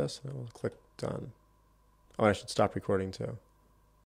rate this. I'll click done. Oh, I should stop recording too.